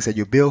type of things that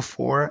you bill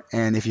for.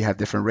 And if you have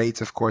different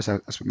rates, of course,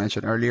 as we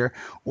mentioned earlier,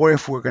 or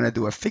if we're going to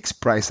do a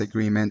fixed price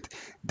agreement,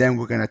 then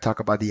we're going to talk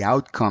about the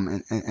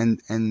outcome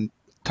and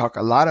talk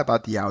a lot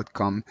about the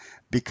outcome,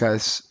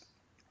 because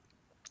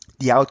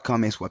the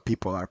outcome is what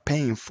people are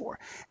paying for.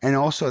 And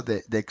also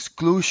the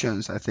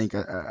exclusions, I think,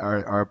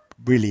 are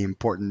really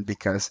important,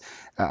 because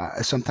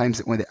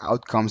sometimes when the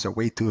outcomes are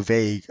way too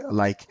vague,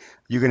 like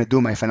you're going to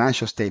do my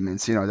financial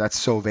statements, that's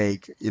so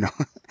vague,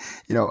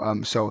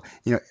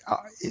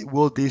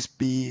 will this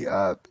be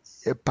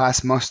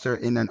pass muster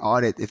in an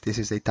audit if this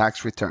is a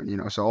tax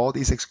return, so all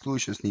these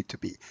exclusions need to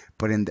be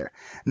put in there.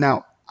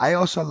 Now, I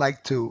also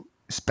like to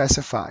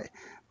specify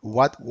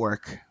what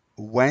work,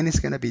 when it's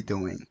going to be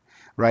doing,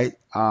 right?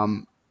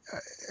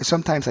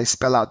 Sometimes I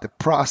spell out the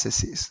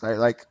processes, right?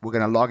 Like we're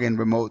going to log in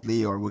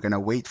remotely, or we're going to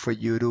wait for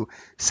you to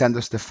send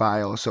us the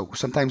file. So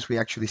sometimes we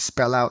actually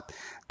spell out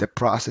the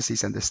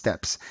processes and the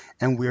steps.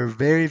 And we're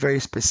very, very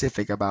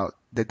specific about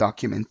the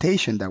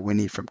documentation that we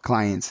need from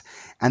clients.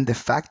 And the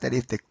fact that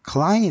if the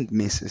client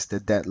misses the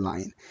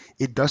deadline,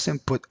 it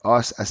doesn't put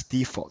us as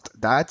default.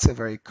 That's a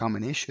very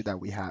common issue that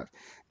we have,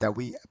 that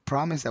we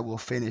promise that we'll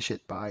finish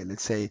it by,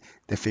 let's say,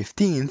 the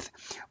 15th,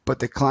 but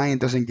the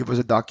client doesn't give us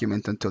a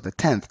document until the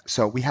 10th.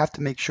 So we have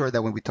to make sure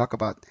that when we talk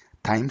about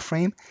time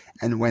frame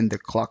and when the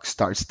clock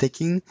starts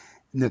ticking,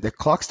 the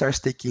clock starts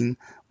ticking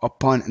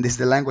upon, and this is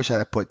the language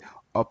that I put,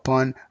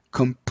 upon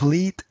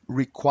complete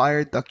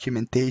required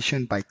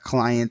documentation by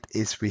client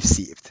is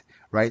received,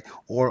 right?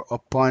 Or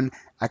upon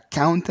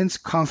accountant's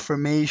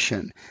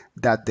confirmation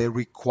that the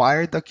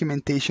required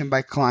documentation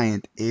by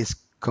client is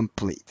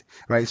complete,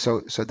 right?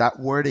 So that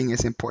wording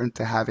is important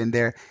to have in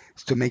there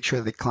to make sure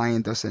the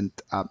client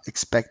doesn't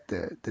expect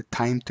the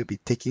time to be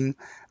ticking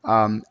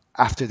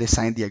after they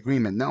sign the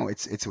agreement. No,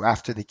 it's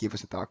after they give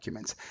us the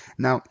documents.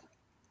 Now,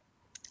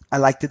 I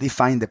like to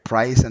define the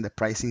price and the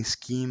pricing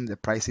scheme, the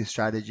pricing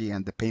strategy,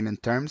 and the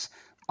payment terms.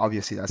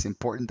 Obviously, that's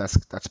important.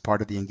 That's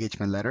part of the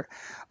engagement letter.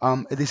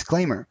 A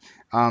disclaimer,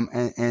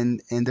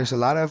 and there's a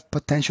lot of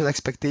potential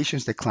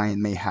expectations the client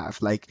may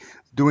have. Like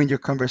during your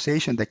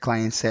conversation, the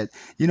client said,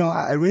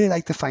 I really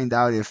like to find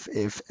out if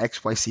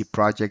XYZ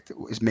project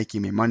is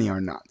making me money or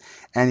not.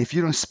 And if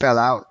you don't spell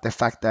out the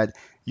fact that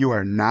you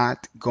are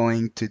not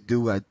going to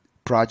do a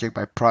project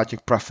by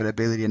project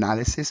profitability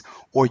analysis,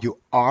 or you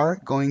are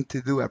going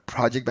to do a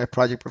project by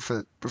project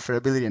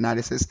profitability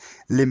analysis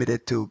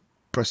limited to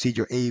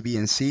procedure A, B,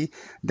 and C,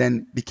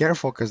 then be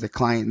careful, because the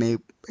client may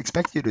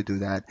expect you to do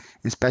that,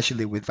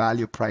 especially with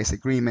value price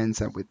agreements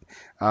and with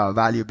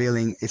value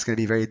billing. It's going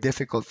to be very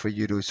difficult for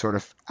you to sort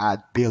of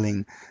add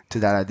billing to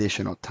that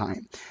additional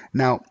time.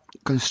 Now,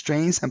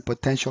 constraints and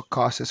potential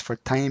causes for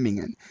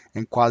timing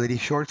and quality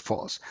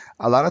shortfalls.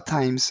 A lot of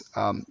times,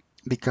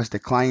 because the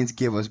clients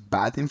give us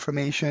bad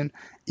information,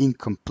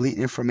 incomplete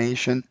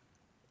information,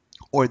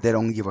 or they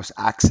don't give us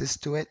access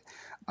to it,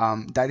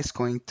 that is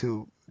going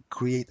to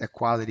create a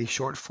quality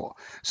shortfall.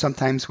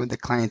 Sometimes when the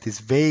client is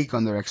vague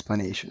on their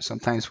explanation,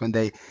 sometimes when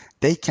they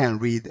can't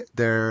read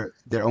their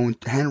own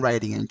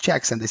handwriting and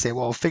checks, and they say,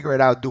 well, figure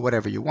it out, do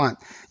whatever you want,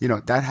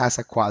 that has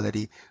a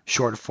quality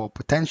shortfall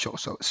potential.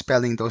 So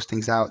spelling those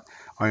things out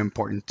are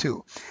important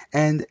too.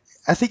 And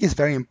I think it's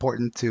very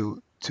important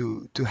to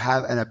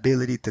have an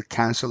ability to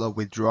cancel or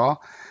withdraw.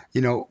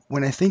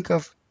 When you think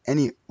of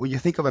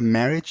a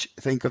marriage,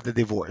 think of the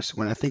divorce.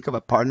 When I think of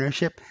a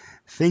partnership,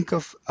 think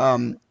of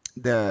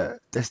the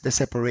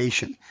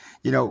separation.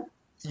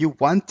 You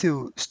want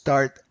to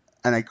start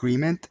an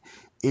agreement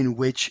in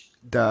which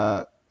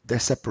the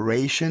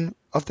separation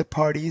of the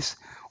parties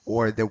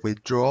or the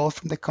withdrawal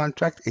from the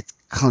contract, it's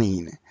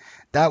clean.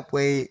 That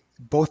way,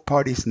 both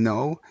parties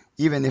know,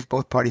 even if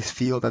both parties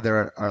feel that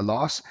there are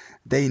loss,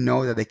 they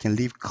know that they can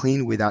leave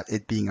clean without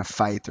it being a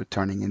fight or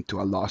turning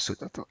into a lawsuit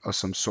of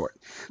some sort.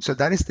 So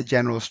that is the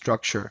general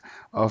structure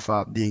of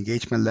the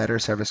engagement letter,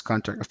 service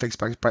contract, or fixed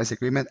price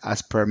agreement,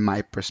 as per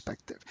my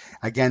perspective.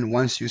 Again,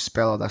 once you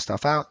spell all that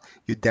stuff out,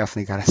 you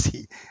definitely got to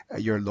see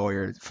your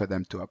lawyer for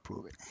them to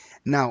approve it.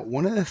 Now,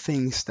 one of the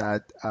things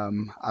that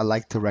I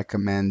like to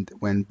recommend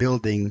when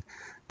building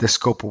the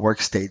scope of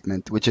work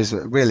statement, which is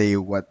really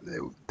what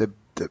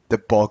the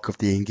bulk of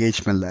the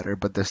engagement letter,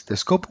 but the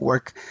scope of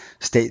work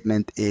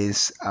statement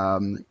is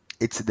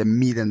it's the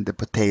meat and the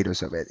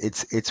potatoes of it.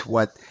 It's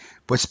what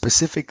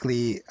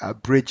specifically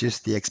bridges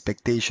the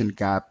expectation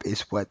gap,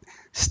 is what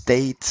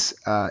states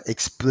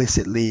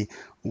explicitly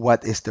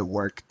what is the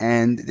work.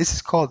 And this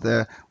is called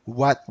the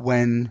what,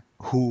 when,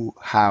 who,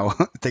 how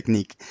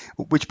technique,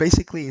 which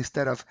basically,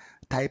 instead of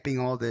typing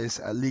all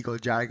this legal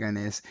jargon,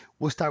 is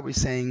we'll start with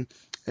saying,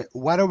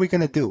 what are we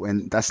going to do?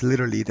 And that's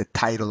literally the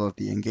title of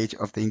the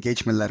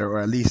engagement letter, or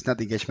at least not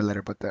the engagement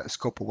letter, but the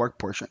scope of work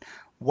portion.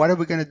 What are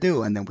we going to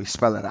do? And then we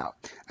spell it out.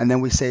 And then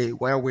we say,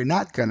 what are we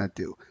not going to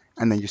do?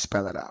 and then you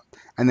spell it out.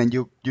 And then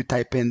you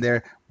type in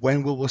there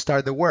when we will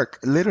start the work.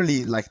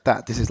 Literally like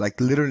that. This is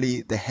like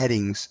literally the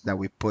headings that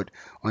we put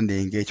on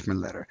the engagement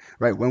letter,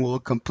 right? When we will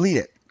complete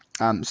it.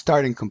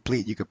 Start and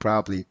complete, you could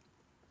probably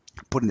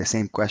put in the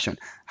same question.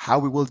 How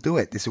we will do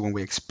it, this is when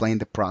we explain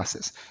the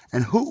process.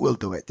 And who will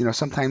do it.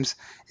 Sometimes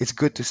it's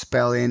good to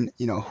spell in,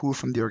 who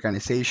from the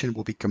organization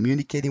will be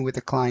communicating with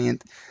the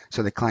client,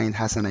 so the client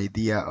has an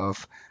idea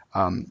of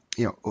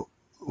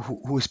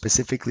who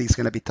specifically is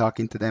going to be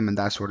talking to them and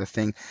that sort of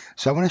thing.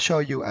 So I want to show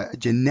you a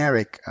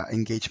generic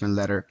engagement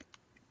letter.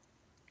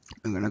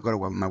 I'm going to go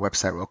to my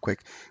website real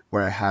quick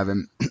where I have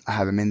him I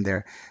have him in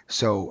there.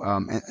 So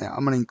and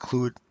I'm going to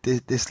include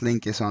this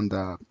link is on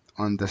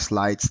the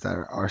slides that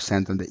are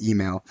sent on the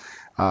email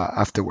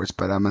afterwards,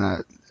 but I'm going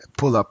to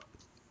pull up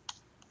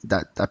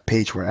that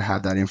page where I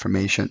have that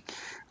information.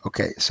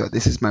 Okay, so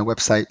this is my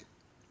website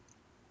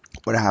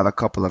where I have a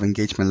couple of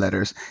engagement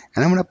letters,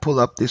 and I'm going to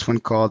pull up this one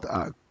called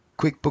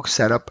QuickBooks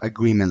Setup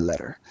Agreement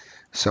Letter.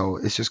 So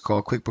it's just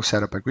called QuickBooks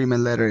Setup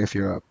Agreement Letter. If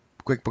you're a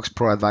QuickBooks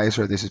Pro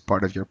Advisor, this is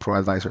part of your Pro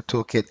Advisor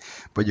toolkit,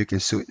 but you can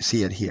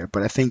see it here.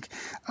 But I think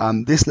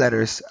these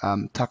letters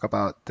talk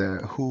about the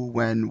who,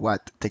 when,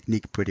 what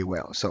technique pretty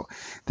well. So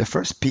the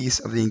first piece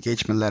of the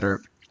engagement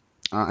letter,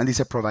 and these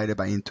are provided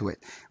by Intuit.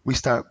 We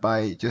start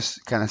by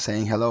just kind of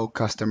saying, hello,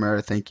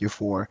 customer, thank you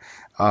for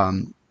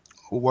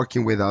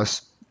working with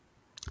us,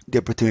 the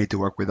opportunity to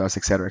work with us,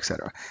 et cetera, et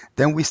cetera.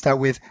 Then we start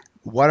with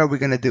what are we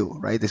going to do,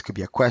 right? This could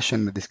be a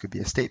question, this could be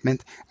a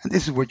statement, and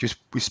this is where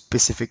we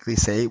specifically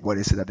say what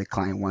is it that the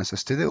client wants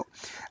us to do.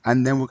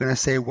 And then we're going to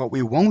say what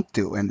we won't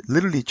do, and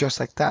literally just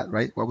like that,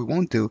 right? What we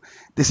won't do,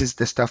 this is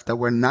the stuff that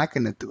we're not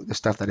going to do, the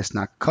stuff that is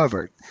not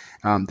covered,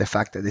 the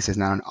fact that this is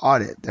not an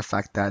audit, the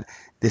fact that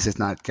this is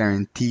not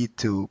guaranteed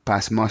to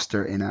pass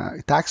muster in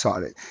a tax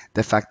audit,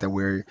 the fact that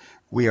we're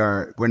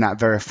not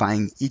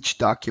verifying each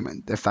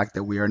document, the fact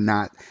that we're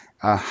not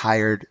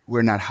hired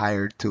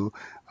to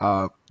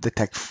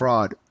detect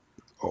fraud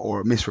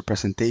or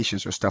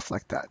misrepresentations or stuff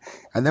like that.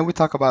 And then we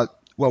talk about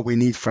what we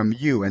need from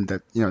you, and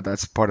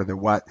that's part of the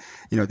what.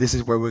 This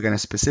is where we're going to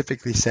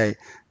specifically say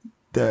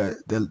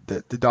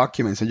the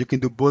documents, and you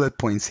can do bullet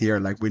points here,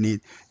 like we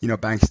need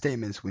bank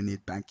statements, we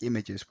need bank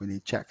images, we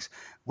need checks.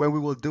 When we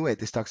will do it,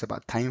 this talks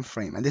about time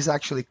frame, and this is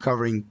actually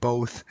covering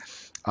both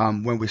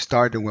when we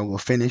start and when we'll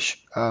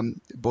finish,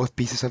 both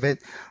pieces of it.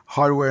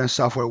 Hardware and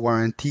software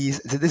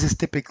warranties, so this is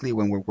typically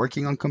when we're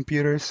working on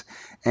computers,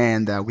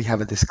 and we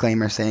have a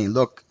disclaimer saying,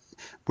 look,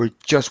 we're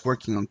just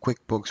working on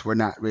QuickBooks. We're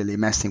not really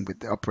messing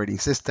with the operating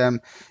system.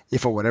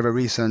 If for whatever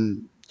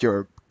reason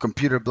your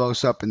computer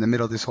blows up in the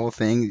middle of this whole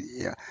thing,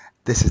 yeah,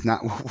 this is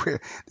not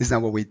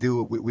what we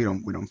do. We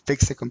don't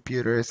fix the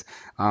computers.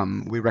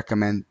 We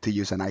recommend to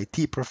use an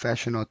IT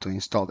professional to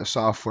install the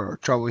software or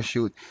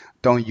troubleshoot.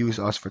 Don't use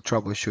us for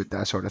troubleshoot,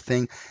 that sort of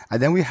thing.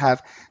 And then we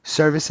have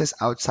services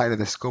outside of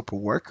the scope of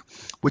work,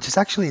 which is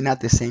actually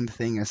not the same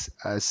thing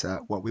as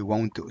what we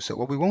won't do. So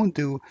what we won't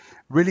do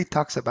really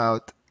talks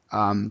about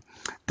the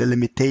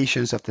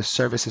limitations of the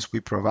services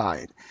we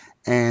provide.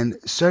 And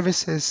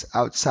services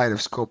outside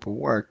of scope of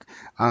work,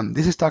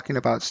 this is talking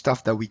about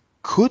stuff that we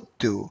could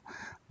do,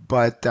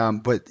 but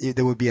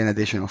there would be an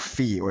additional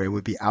fee, or it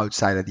would be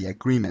outside of the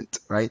agreement,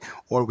 right?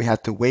 Or we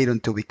have to wait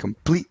until we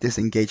complete this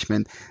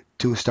engagement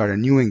to start a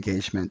new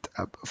engagement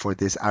for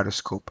this out of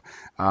scope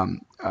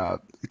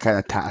kind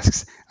of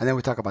tasks. And then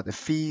we talk about the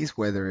fees,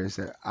 whether it's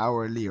an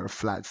hourly or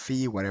flat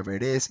fee, whatever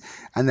it is.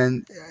 And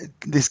then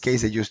in this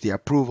case, they use the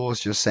approvals,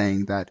 just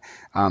saying that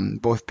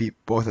both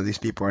of these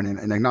people are in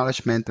an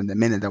acknowledgement, and the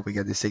minute that we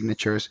get the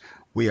signatures,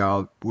 we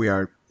are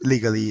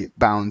legally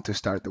bound to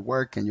start the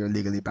work, and you're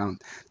legally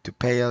bound to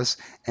pay us.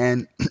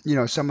 And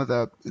some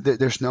of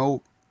there's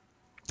no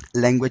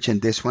language in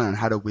this one on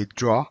how to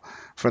withdraw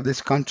from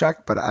this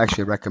contract, but I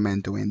actually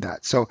recommend doing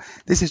that. So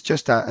this is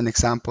just an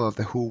example of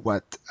the who,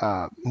 what,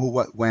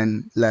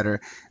 when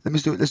letter.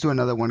 Let's do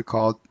another one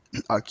called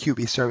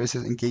QB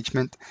services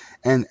engagement,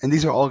 and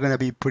these are all going to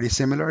be pretty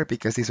similar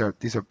because these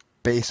are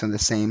based on the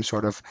same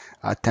sort of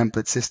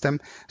template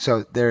system.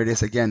 So there it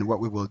is again, what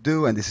we will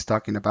do, and this is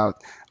talking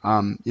about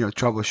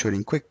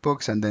troubleshooting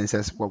QuickBooks, and then it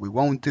says what we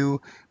won't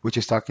do, which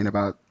is talking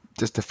about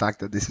just the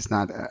fact that this is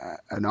not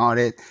an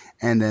audit,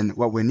 and then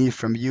what we need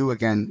from you,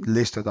 again,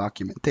 list of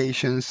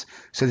documentations.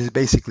 So this is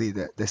basically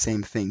the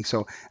same thing.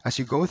 So as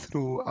you go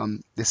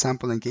through the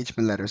sample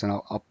engagement letters, and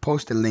I'll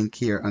post a link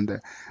here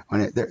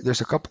on it.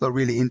 There's a couple of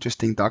really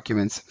interesting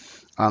documents.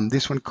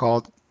 This one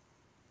called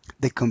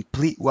the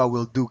Complete What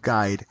We'll Do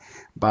Guide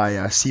by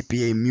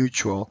CPA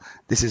Mutual.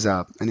 This is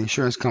an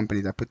insurance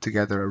company that put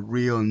together a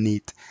real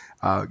neat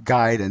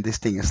guide, and this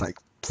thing is like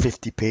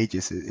 50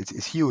 pages.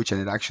 It's huge, and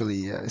it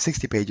actually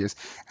 60 pages,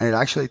 and it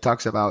actually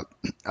talks about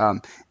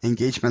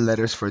engagement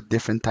letters for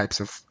different types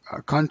of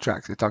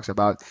contracts. It talks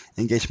about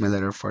engagement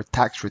letter for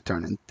tax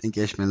return, and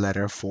engagement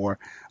letter for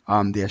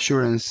the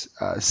assurance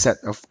set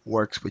of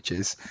works, which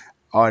is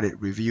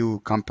audit,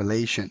 review,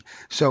 compilation.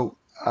 So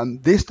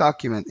this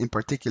document in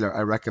particular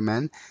I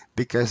recommend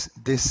because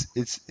this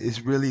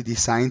is really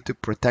designed to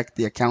protect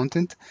the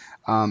accountant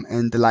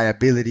and the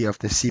liability of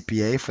the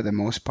CPA for the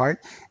most part.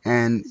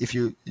 And if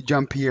you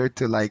jump here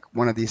to like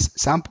one of these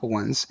sample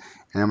ones,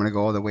 and I'm going to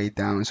go all the way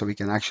down so we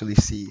can actually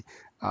see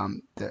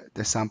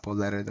the sample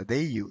letter that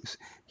they use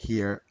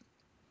here.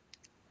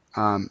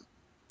 Um,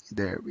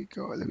 there we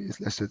go.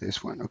 Let's do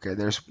this one. Okay,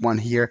 there's one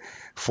here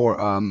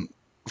for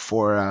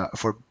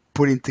for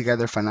putting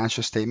together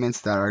financial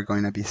statements that are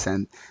going to be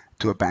sent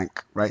to a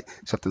bank, right?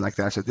 Something like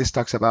that. So this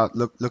talks about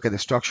look at the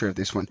structure of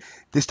this one.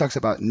 This talks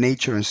about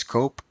nature and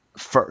scope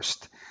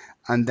first,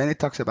 and then it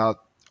talks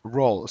about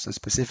roles, and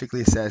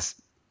specifically says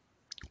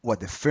what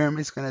the firm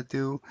is going to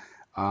do.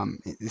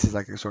 This is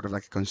like a sort of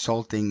like a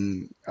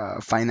consulting,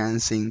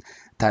 financing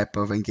type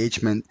of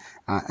engagement,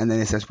 and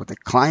then it says what the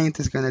client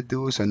is going to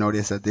do. So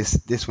notice that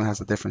this one has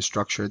a different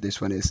structure.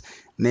 This one is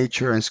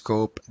nature and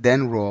scope,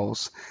 then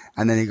roles,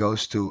 and then it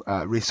goes to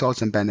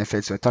results and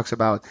benefits. So it talks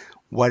about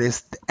what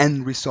is the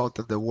end result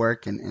of the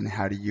work and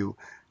how do you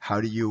how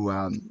do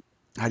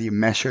you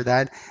measure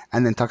that,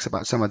 and then talks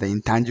about some of the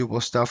intangible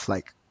stuff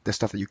like the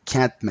stuff that you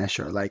can't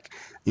measure, like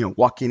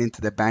walking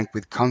into the bank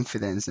with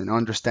confidence and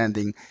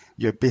understanding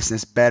your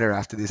business better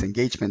after this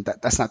engagement.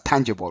 That's not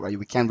tangible, right?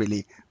 We can't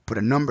really put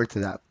a number to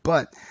that,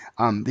 but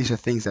these are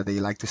things that they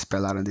like to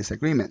spell out in this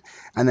agreement.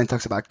 And then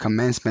talks about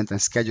commencement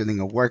and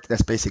scheduling of work.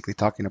 That's basically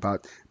talking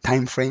about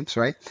time frames,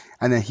 right?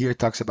 And then here it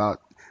talks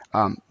about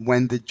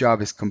when the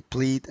job is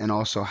complete and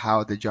also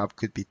how the job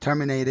could be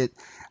terminated,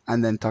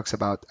 and then talks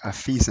about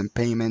fees and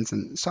payments,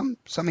 and some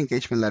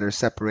engagement letters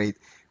separate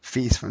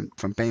fees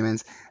from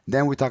payments.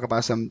 Then we talk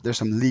about there's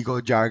some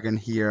legal jargon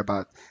here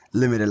about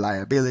limited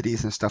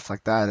liabilities and stuff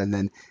like that, and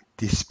then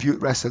dispute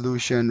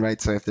resolution,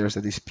 right? So if there's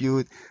a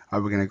dispute,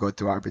 are we going to go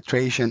to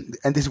arbitration?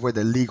 And this is where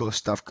the legal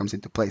stuff comes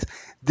into place.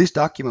 This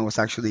document was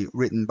actually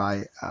written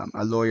by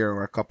a lawyer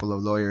or a couple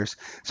of lawyers.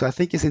 So I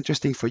think it's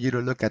interesting for you to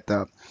look at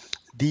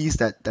these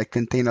that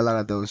contain a lot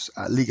of those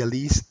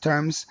legalese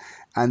terms,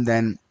 and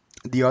then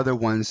the other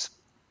ones,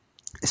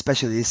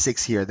 especially these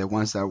six here, the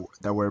ones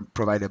that were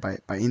provided by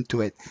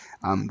Intuit,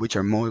 which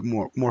are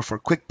more for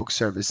QuickBooks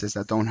services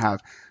that don't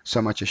have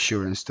so much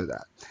assurance to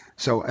that.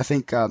 So I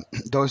think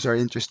those are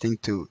interesting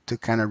to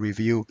kind of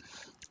review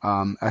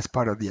as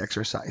part of the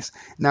exercise.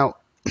 Now,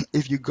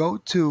 if you go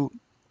to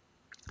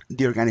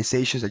the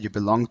organizations that you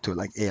belong to,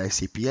 like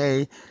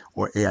AICPA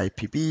or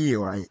AIPB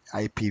or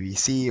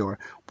IPBC or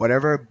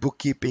whatever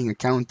bookkeeping,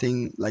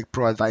 accounting, like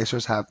pro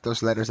advisors have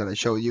those letters that I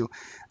showed you,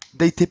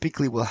 they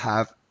typically will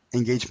have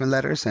engagement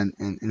letters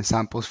and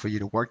samples for you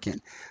to work in.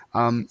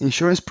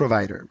 Insurance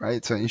provider,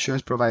 right? So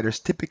insurance providers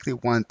typically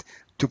want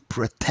to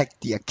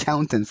protect the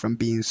accountant from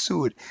being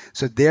sued.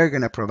 So they're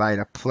going to provide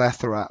a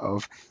plethora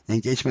of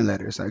engagement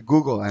letters.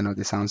 Google, I know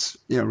this sounds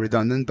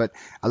redundant, but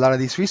a lot of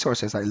these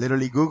resources, I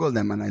literally Google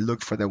them and I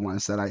look for the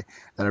ones that I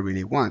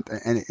really want.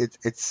 And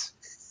it's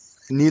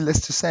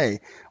needless to say,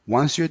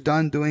 once you're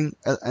done doing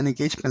an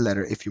engagement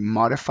letter, if you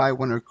modify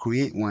one or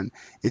create one,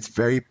 it's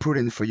very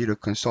prudent for you to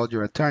consult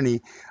your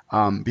attorney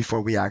before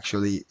we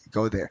actually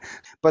go there.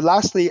 But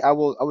lastly, I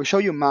will show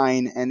you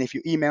mine, and if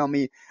you email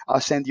me,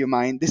 I'll send you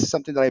mine. This is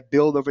something that I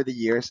built over the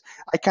years.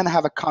 I kind of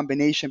have a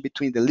combination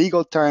between the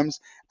legal terms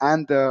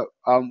and the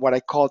what I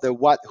call the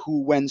what,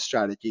 who, when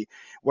strategy,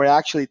 where I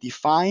actually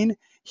define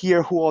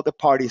here who all the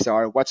parties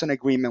are, what's an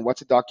agreement,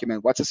 what's a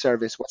document, what's a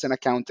service, what's an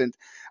accountant,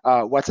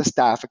 what's a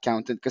staff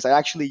accountant. Because I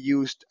actually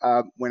used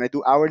when I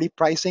do hourly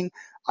pricing,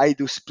 I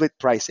do split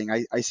pricing.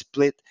 I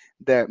split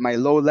my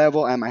low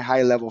level and my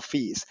high level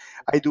fees.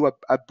 I do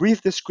a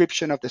brief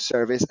description of the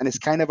service, and it's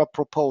kind of a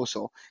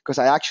proposal because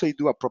I actually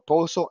do a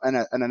proposal and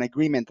an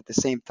agreement at the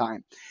same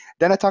time.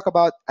 Then I talk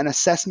about an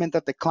assessment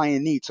of the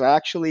client needs. So I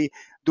actually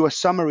do a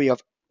summary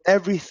of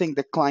everything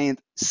the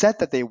client said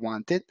that they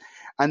wanted.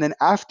 And then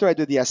after I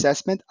do the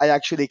assessment, I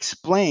actually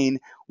explain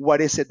what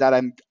is it that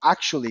I'm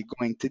actually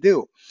going to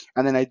do.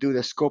 And then I do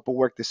the scope of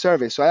work, the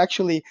service. So I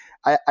actually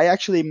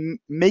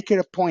make it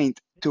a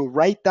point to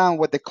write down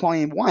what the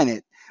client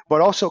wanted,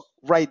 but also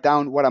write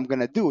down what I'm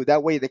going to do.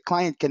 That way the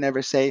client can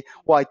never say,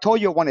 well, I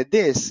told you I wanted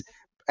this,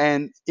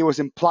 and it was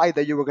implied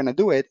that you were going to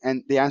do it.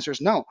 And the answer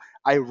is no.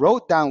 I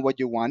wrote down what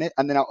you wanted,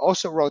 and then I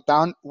also wrote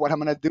down what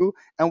I'm going to do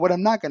and what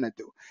I'm not going to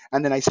do.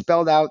 And then I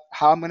spelled out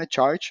how I'm going to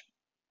charge,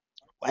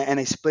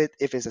 and I split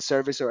if it's a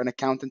service or an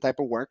accountant type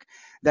of work.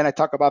 Then I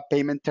talk about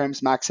payment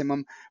terms,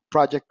 maximum,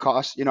 project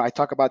cost. I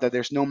talk about that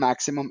there's no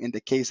maximum in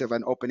the case of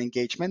an open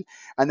engagement.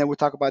 And then we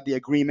talk about the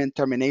agreement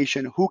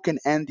termination, who can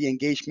end the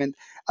engagement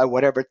at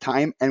whatever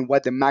time, and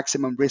what the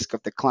maximum risk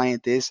of the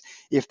client is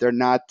if they're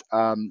not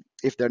in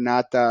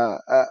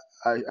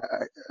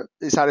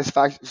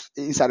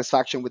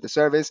satisfaction with the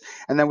service.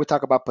 And then we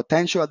talk about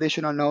potential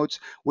additional notes.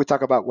 We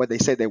talk about what they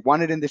say they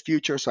wanted in the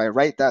future. So I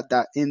write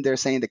that in there,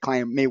 saying the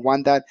client may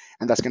want that,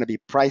 and that's going to be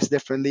priced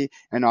differently,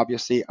 and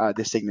obviously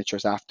the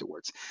signatures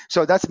afterwards.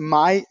 So that's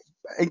my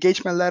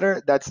engagement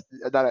letter. That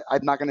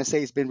I'm not going to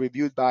say it's been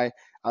reviewed by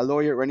a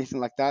lawyer or anything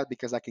like that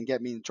because that can get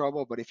me in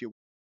trouble. But if you